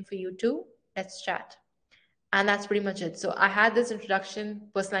the same for you too. Let's chat." And that's pretty much it. So I had this introduction,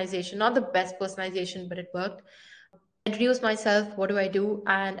 personalization, not the best personalization, but it worked. Introduce myself, what do I do?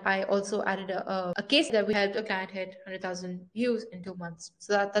 And I also added a case that we helped a client hit 100,000 views in 2 months.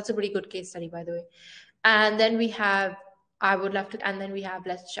 So that's a pretty good case study, by the way. And then we have, I would love to, and then we have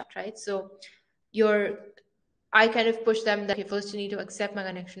let's chat, right? So your, I kind of push them that, okay, first you need to accept my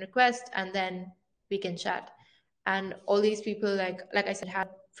connection request and then we can chat. And all these people, like I said, had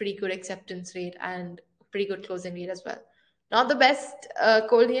pretty good acceptance rate and pretty good closing rate as well. Not the best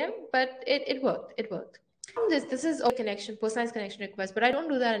cold DM, but it worked. It worked. This is a connection, personalized connection request, but I don't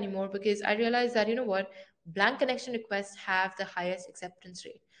do that anymore because I realized that, you know what, blank connection requests have the highest acceptance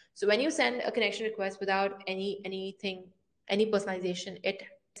rate. So when you send a connection request without any personalization, it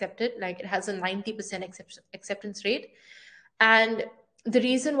accepted, like it has a 90% acceptance rate. And the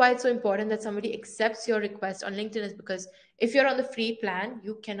reason why it's so important that somebody accepts your request on LinkedIn is because if you're on the free plan,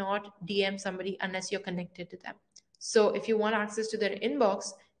 you cannot DM somebody unless you're connected to them. So if you want access to their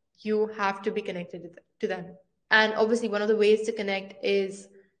inbox, you have to be connected to them. And obviously, one of the ways to connect is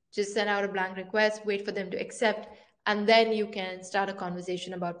just send out a blank request, wait for them to accept, and then you can start a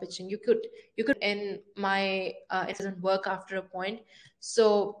conversation about pitching. You could in my it doesn't work after a point.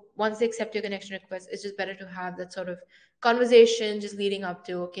 So once they accept your connection request, it's just better to have that sort of conversation just leading up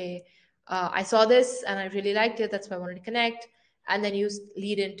to, okay, I saw this and I really liked it. That's why I wanted to connect. And then you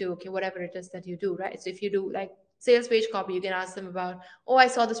lead into, okay, whatever it is that you do, right? So if you do like sales page copy, you can ask them about, oh, I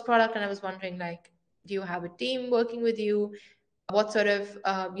saw this product and I was wondering, like, Do you have a team working with you? What sort of,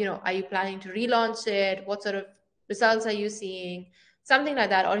 are you planning to relaunch it? What sort of results are you seeing? Something like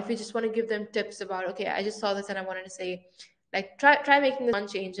that. Or if you just want to give them tips about, okay, I just saw this and I wanted to say, like, try making this one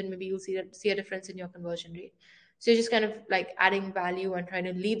change, and maybe you'll see a difference in your conversion rate. So you're just kind of like adding value and trying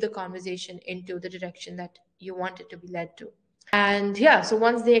to lead the conversation into the direction that you want it to be led to. And yeah, so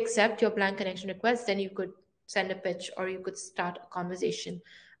once they accept your blank connection request, then you could send a pitch, or you could start a conversation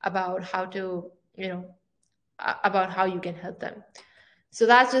about how to, about how you can help them. So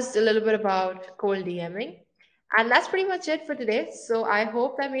that's just a little bit about cold DMing. And that's pretty much it for today. So I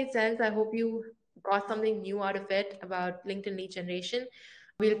hope that made sense. I hope you got something new out of it about LinkedIn lead generation.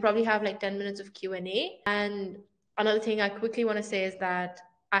 We'll probably have like 10 minutes of Q&A. And another thing I quickly want to say is that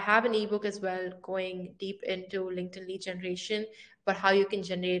I have an ebook as well going deep into LinkedIn lead generation, but how you can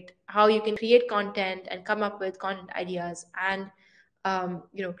create content and come up with content ideas and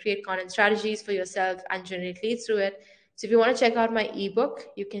create content strategies for yourself and generate leads through it. So if you want to check out my ebook,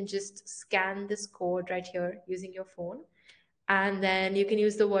 you can just scan this code right here using your phone. And then you can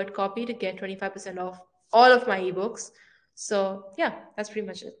use the word copy to get 25% off all of my ebooks. So yeah, that's pretty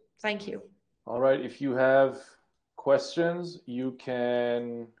much it. Thank you. All right. If you have questions, you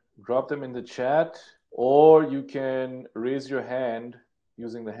can drop them in the chat, or you can raise your hand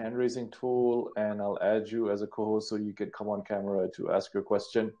using the hand raising tool, and I'll add you as a co-host so you can come on camera to ask your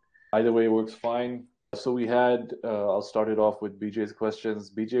question. Either way works fine. So we had, I'll start it off with BJ's questions.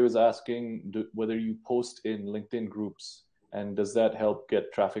 BJ was asking whether you post in LinkedIn groups, and does that help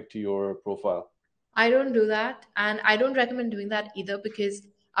get traffic to your profile? I don't do that. And I don't recommend doing that either, because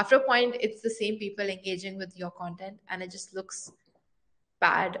after a point, it's the same people engaging with your content, and it just looks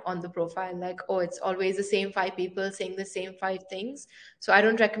bad on the profile. Like, oh, it's always the same five people saying the same five things. So I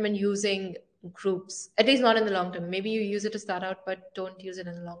don't recommend using groups, at least not in the long term. Maybe you use it to start out, but don't use it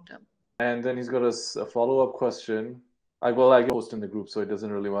in the long term. And then he's got a follow-up question. I post in the group, so it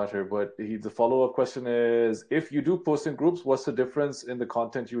doesn't really matter. But the follow-up question is, if you do post in groups, what's the difference in the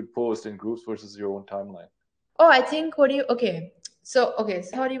content you would post in groups versus your own timeline? Oh, I think So I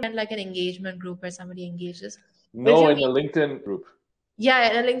thought you meant like an engagement group where somebody engages. But if No, you in mean the LinkedIn group.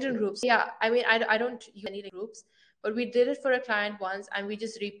 Yeah, in a LinkedIn group. So yeah, I mean, I don't use any groups, but we did it for a client once, and we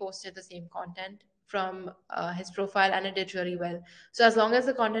just reposted the same content from his profile, and it did really well. So as long as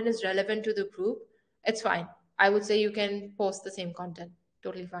the content is relevant to the group, it's fine. I would say you can post the same content.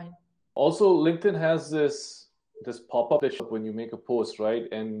 Totally fine. Also, LinkedIn has this pop-up that when you make a post,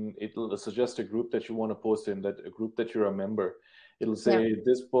 right? And it'll suggest a group that you want to post in, that a group that you're a member. It'll Yeah. say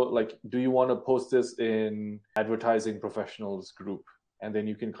like, do you want to post this in advertising professionals group? And then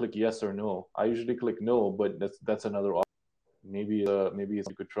you can click yes or no. I usually click no, but that's another option. Maybe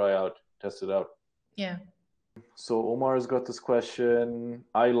you could try out, test it out. Yeah. So Omar's got this question.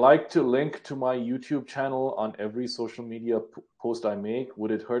 I like to link to my YouTube channel on every social media post I make.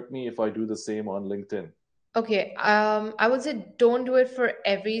 Would it hurt me if I do the same on LinkedIn? Okay. I would say don't do it for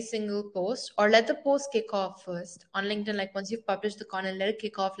every single post, or let the post kick off first on LinkedIn. Like once you've published the content, let it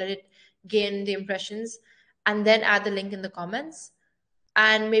kick off, let it gain the impressions, and then add the link in the comments.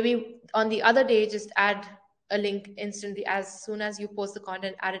 And maybe on the other day, just add a link instantly as soon as you post the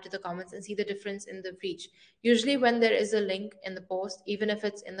content, add it to the comments, and see the difference in the reach. Usually when there is a link in the post, even if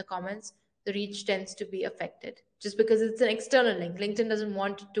it's in the comments, the reach tends to be affected just because it's an external link. LinkedIn doesn't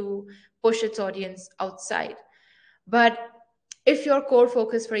want to push its audience outside. But if your core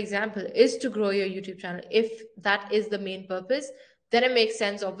focus, for example, is to grow your YouTube channel, if that is the main purpose, then it makes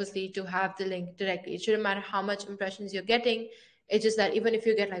sense, obviously, to have the link directly. It shouldn't matter how much impressions you're getting. It's just that even if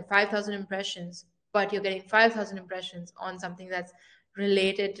you get like 5,000 impressions, but you're getting 5,000 impressions on something that's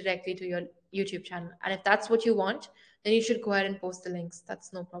related directly to your YouTube channel. And if that's what you want, then you should go ahead and post the links.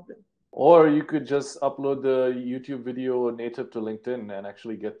 That's no problem. Or you could just upload the YouTube video native to LinkedIn and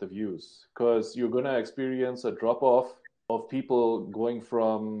actually get the views, because you're going to experience a drop off of people going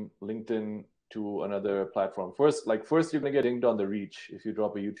from LinkedIn to another platform. First, you're going to get dinged on the reach if you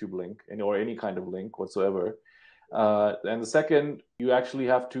drop a YouTube link or any kind of link whatsoever. And the second, you actually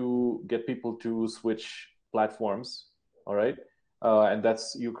have to get people to switch platforms. All right. And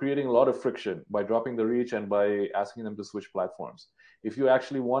you're creating a lot of friction by dropping the reach and by asking them to switch platforms. If you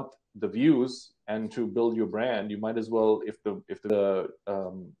actually want the views and to build your brand, you might as well, if the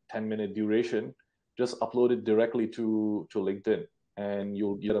 10-minute duration, just upload it directly to LinkedIn, and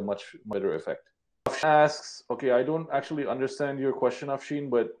you'll get a much better effect. Asks, okay, I don't actually understand your question, Afshin,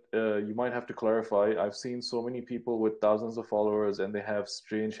 but you might have to clarify. I've seen so many people with thousands of followers and they have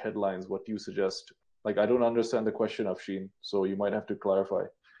strange headlines. What do you suggest? Like, I don't understand the question, Afshin, so you might have to clarify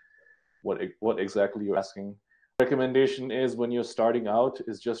what exactly you're asking. Recommendation is, when you're starting out,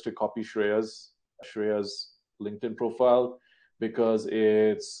 is just to copy Shreya's Shreya's LinkedIn profile because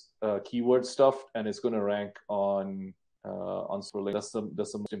it's keyword stuffed and it's going to rank on Superlink. That's the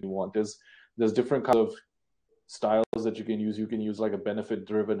most important you want. There's different kinds of styles that you can use. You can use like a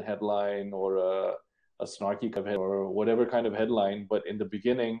benefit-driven headline or a snarky kind of headline or whatever kind of headline. But in the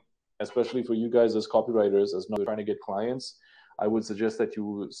beginning, especially for you guys as copywriters, as not trying to get clients, I would suggest that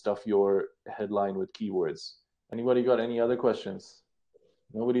you stuff your headline with keywords. Anybody got any other questions?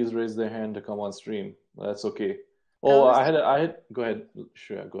 Nobody's raised their hand to come on stream. That's okay. Oh, I had. Go ahead,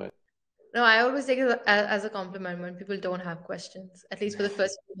 Shreya. Go ahead. No, I always take it as a compliment when people don't have questions. At least for the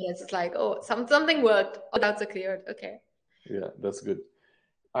first few minutes, it's like, oh, something worked. All doubts are cleared. Okay. Yeah, that's good.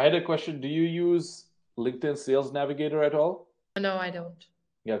 I had a question. Do you use LinkedIn Sales Navigator at all? No, I don't.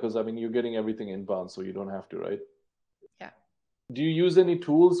 Yeah, because I mean, you're getting everything inbound, so you don't have to, right? Yeah. Do you use any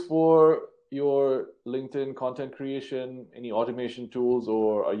tools for your LinkedIn content creation, any automation tools,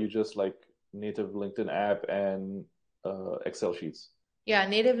 or are you just like native LinkedIn app and Excel sheets? Yeah,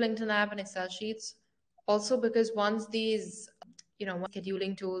 native LinkedIn app and Excel sheets. Also, because once these,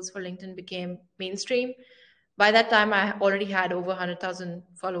 scheduling tools for LinkedIn became mainstream, by that time I already had over 100,000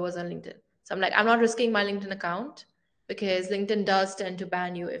 followers on LinkedIn. So I'm like, I'm not risking my LinkedIn account because LinkedIn does tend to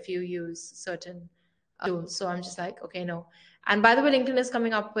ban you if you use certain tools. So I'm just like, okay, no. And by the way, LinkedIn is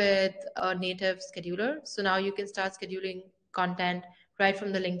coming up with a native scheduler. So now you can start scheduling content right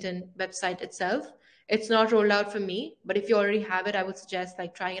from the LinkedIn website itself. It's not rolled out for me, but if you already have it, I would suggest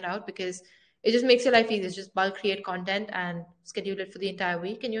like trying it out because it just makes your life easier. Just bulk create content and schedule it for the entire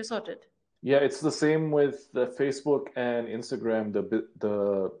week and you're sorted. Yeah, it's the same with the Facebook and Instagram.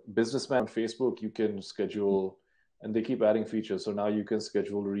 The businessman on Facebook, you can schedule, and they keep adding features. So now you can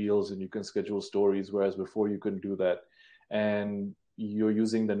schedule reels and you can schedule stories, whereas before you couldn't do that. And you're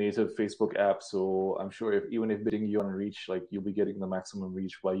using the native Facebook app, so I'm sure even if bidding you on reach, like you'll be getting the maximum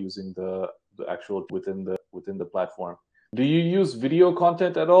reach by using the actual within the platform. Do you use video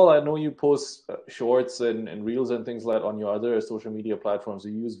content at all? I know you post shorts and reels and things like that on your other social media platforms. Do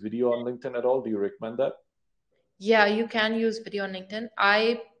you use video on LinkedIn at all? Do you recommend that? Yeah, you can use video on LinkedIn.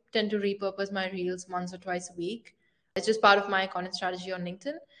 I tend to repurpose my reels once or twice a week. It's just part of my content strategy on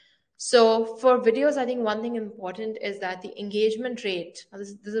LinkedIn. So for videos, I think one thing important is that the engagement rate, now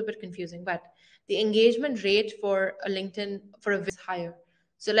this is a bit confusing, but the engagement rate for a LinkedIn for a video is higher.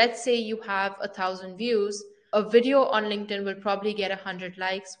 So let's say you have 1,000 views, a video on LinkedIn will probably get 100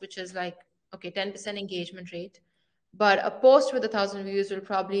 likes, which is like, okay, 10% engagement rate. But a post with 1,000 views will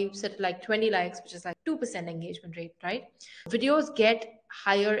probably set like 20 likes, which is like 2% engagement rate, right? Videos get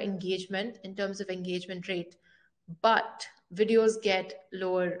higher engagement in terms of engagement rate, but videos get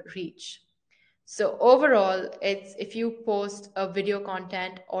lower reach. So overall, it's if you post a video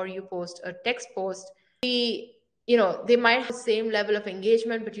content or you post a text post, they might have the same level of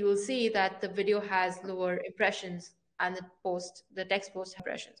engagement, but you will see that the video has lower impressions and the text post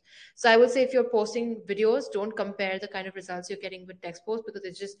impressions. So I would say if you're posting videos, don't compare the kind of results you're getting with text posts because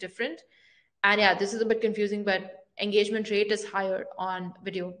it's just different. And yeah, this is a bit confusing, but engagement rate is higher on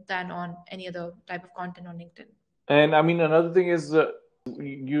video than on any other type of content on LinkedIn. And I mean, another thing is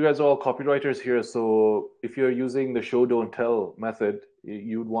you guys are all copywriters here, so if you're using the show don't tell method,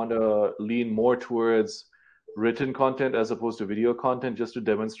 you'd want to lean more towards written content as opposed to video content just to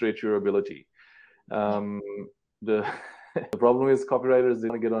demonstrate your ability. The the problem is copywriters, they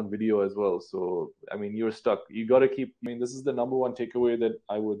want to get on video as well. So I mean, you're stuck. You got to keep. I mean, this is the number one takeaway that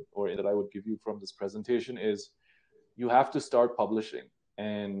I would give you from this presentation is you have to start publishing,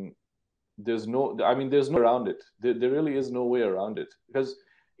 and there's no around it. There really is no way around it, because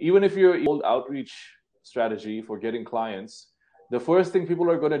even if you're old outreach strategy for getting clients, the first thing people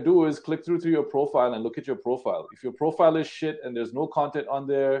are going to do is click through to your profile and look at your profile. If your profile is shit and there's no content on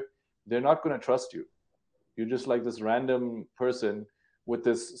there, they're not going to trust you. You're just like this random person with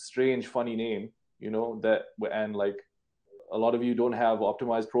this strange funny name, and like a lot of you don't have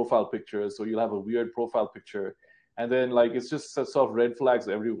optimized profile pictures, so you'll have a weird profile picture, and then like it's just sort of red flags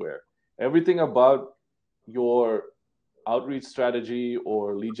everywhere. Everything about your outreach strategy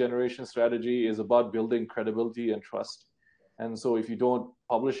or lead generation strategy is about building credibility and trust. And so if you don't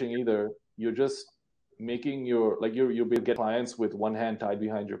publishing either, you're just making you're get clients with one hand tied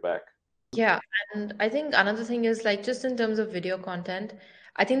behind your back. Yeah, and I think another thing is like just in terms of video content,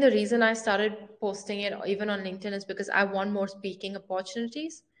 I think the reason I started posting it even on LinkedIn is because I want more speaking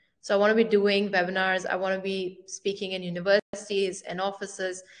opportunities. So I want to be doing webinars, I want to be speaking in universities and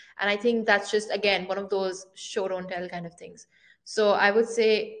offices, and I think that's just again one of those show don't tell kind of things. So I would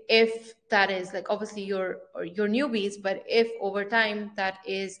say, if that is like, obviously you're newbies, but if over time that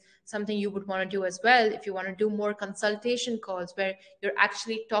is something you would want to do as well, if you want to do more consultation calls where you're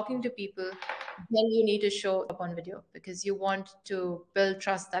actually talking to people, then you need to show up on video, because you want to build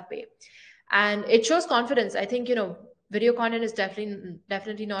trust that way. And it shows confidence. I think, video content is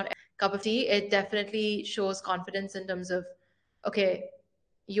definitely not cup of tea. It definitely shows confidence in terms of, okay,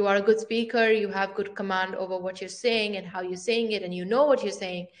 you are a good speaker, you have good command over what you're saying and how you're saying it, and you know what you're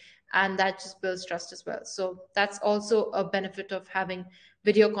saying, and that just builds trust as well. So that's also a benefit of having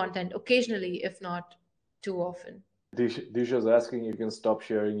video content occasionally, if not too often. Disha's asking you can stop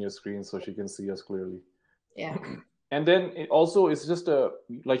sharing your screen so she can see us clearly. Yeah. And then it's just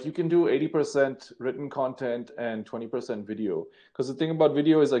like you can do 80% written content and 20% video. Because the thing about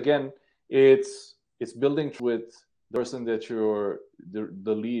video is, again, it's building with the person that you're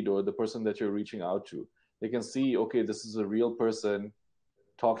the lead, or the person that you're reaching out to. They can see, okay, this is a real person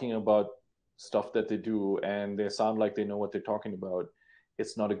talking about stuff that they do, and they sound like they know what they're talking about.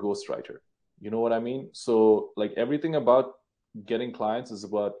 It's not a ghostwriter. You know what I mean? So like everything about getting clients is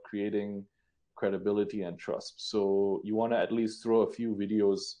about creating credibility and trust. So you want to at least throw a few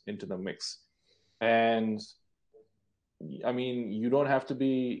videos into the mix. And I mean, you don't have to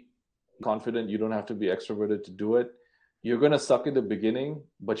be confident, you don't have to be extroverted to do it. You're going to suck in the beginning,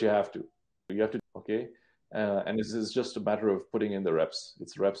 but you have to. You have to, okay? And this is just a matter of putting in the reps.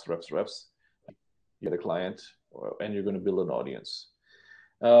 It's reps, reps, reps. You get a client, and you're going to build an audience.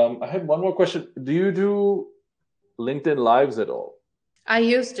 I had one more question. Do you do LinkedIn Lives at all? I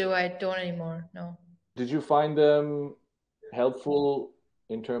used to, I don't anymore, no. Did you find them helpful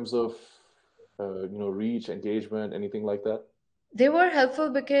in terms of reach, engagement, anything like that? They were helpful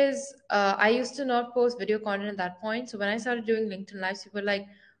because I used to not post video content at that point. So when I started doing LinkedIn lives, people were like,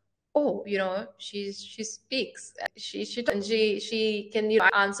 oh, she speaks, she talks, and she can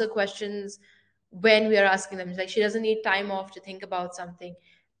answer questions when we are asking them. Like, she doesn't need time off to think about something.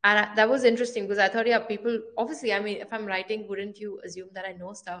 And that was interesting, because I thought, yeah, people obviously, I mean, if I'm writing, wouldn't you assume that I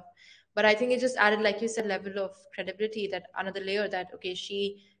know stuff? But I think it just added, like you said, level of credibility, that another layer, that okay,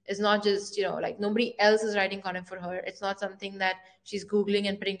 she is not just, like, nobody else is writing content for her. It's not something that she's googling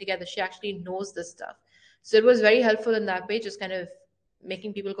and putting together. She actually knows this stuff. So it was very helpful in that way, just kind of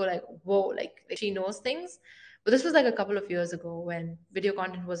making people go like, whoa, like she knows things. But this was like a couple of years ago when video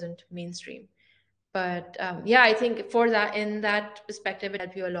content wasn't mainstream. But yeah, I think for that, in that perspective, it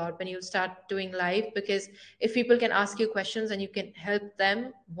help you a lot when you start doing live, because if people can ask you questions and you can help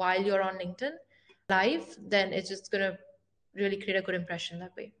them while you're on LinkedIn live, then it's just gonna really create a good impression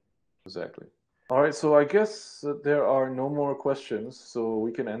that way. Exactly. All right, so I guess there are no more questions, so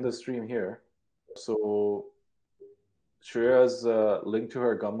we can end the stream here. So Shreya's link to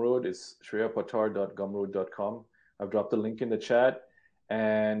her Gumroad is shreyapatar.gumroad.com. I've dropped the link in the chat,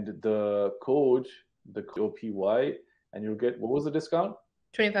 and the code OPY, and you'll get, what was the discount?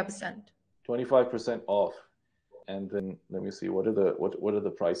 25%. 25% off. And then let me see, what are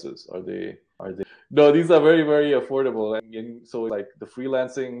the prices? Are they No, these are very, very affordable. And so like the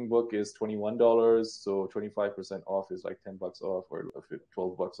freelancing book is $21, so 25% off is like $10 off, or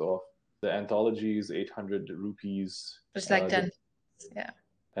 $12 off. The anthology is 800 rupees. Just like 10. Yeah.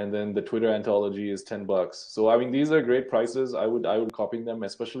 And then the Twitter anthology is $10. So I mean, these are great prices. I would copy them,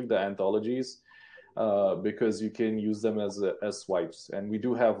 especially the anthologies, because you can use them as swipes. And we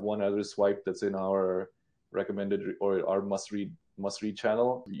do have one other swipe that's in our recommended or our must read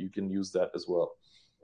channel. You can use that as well.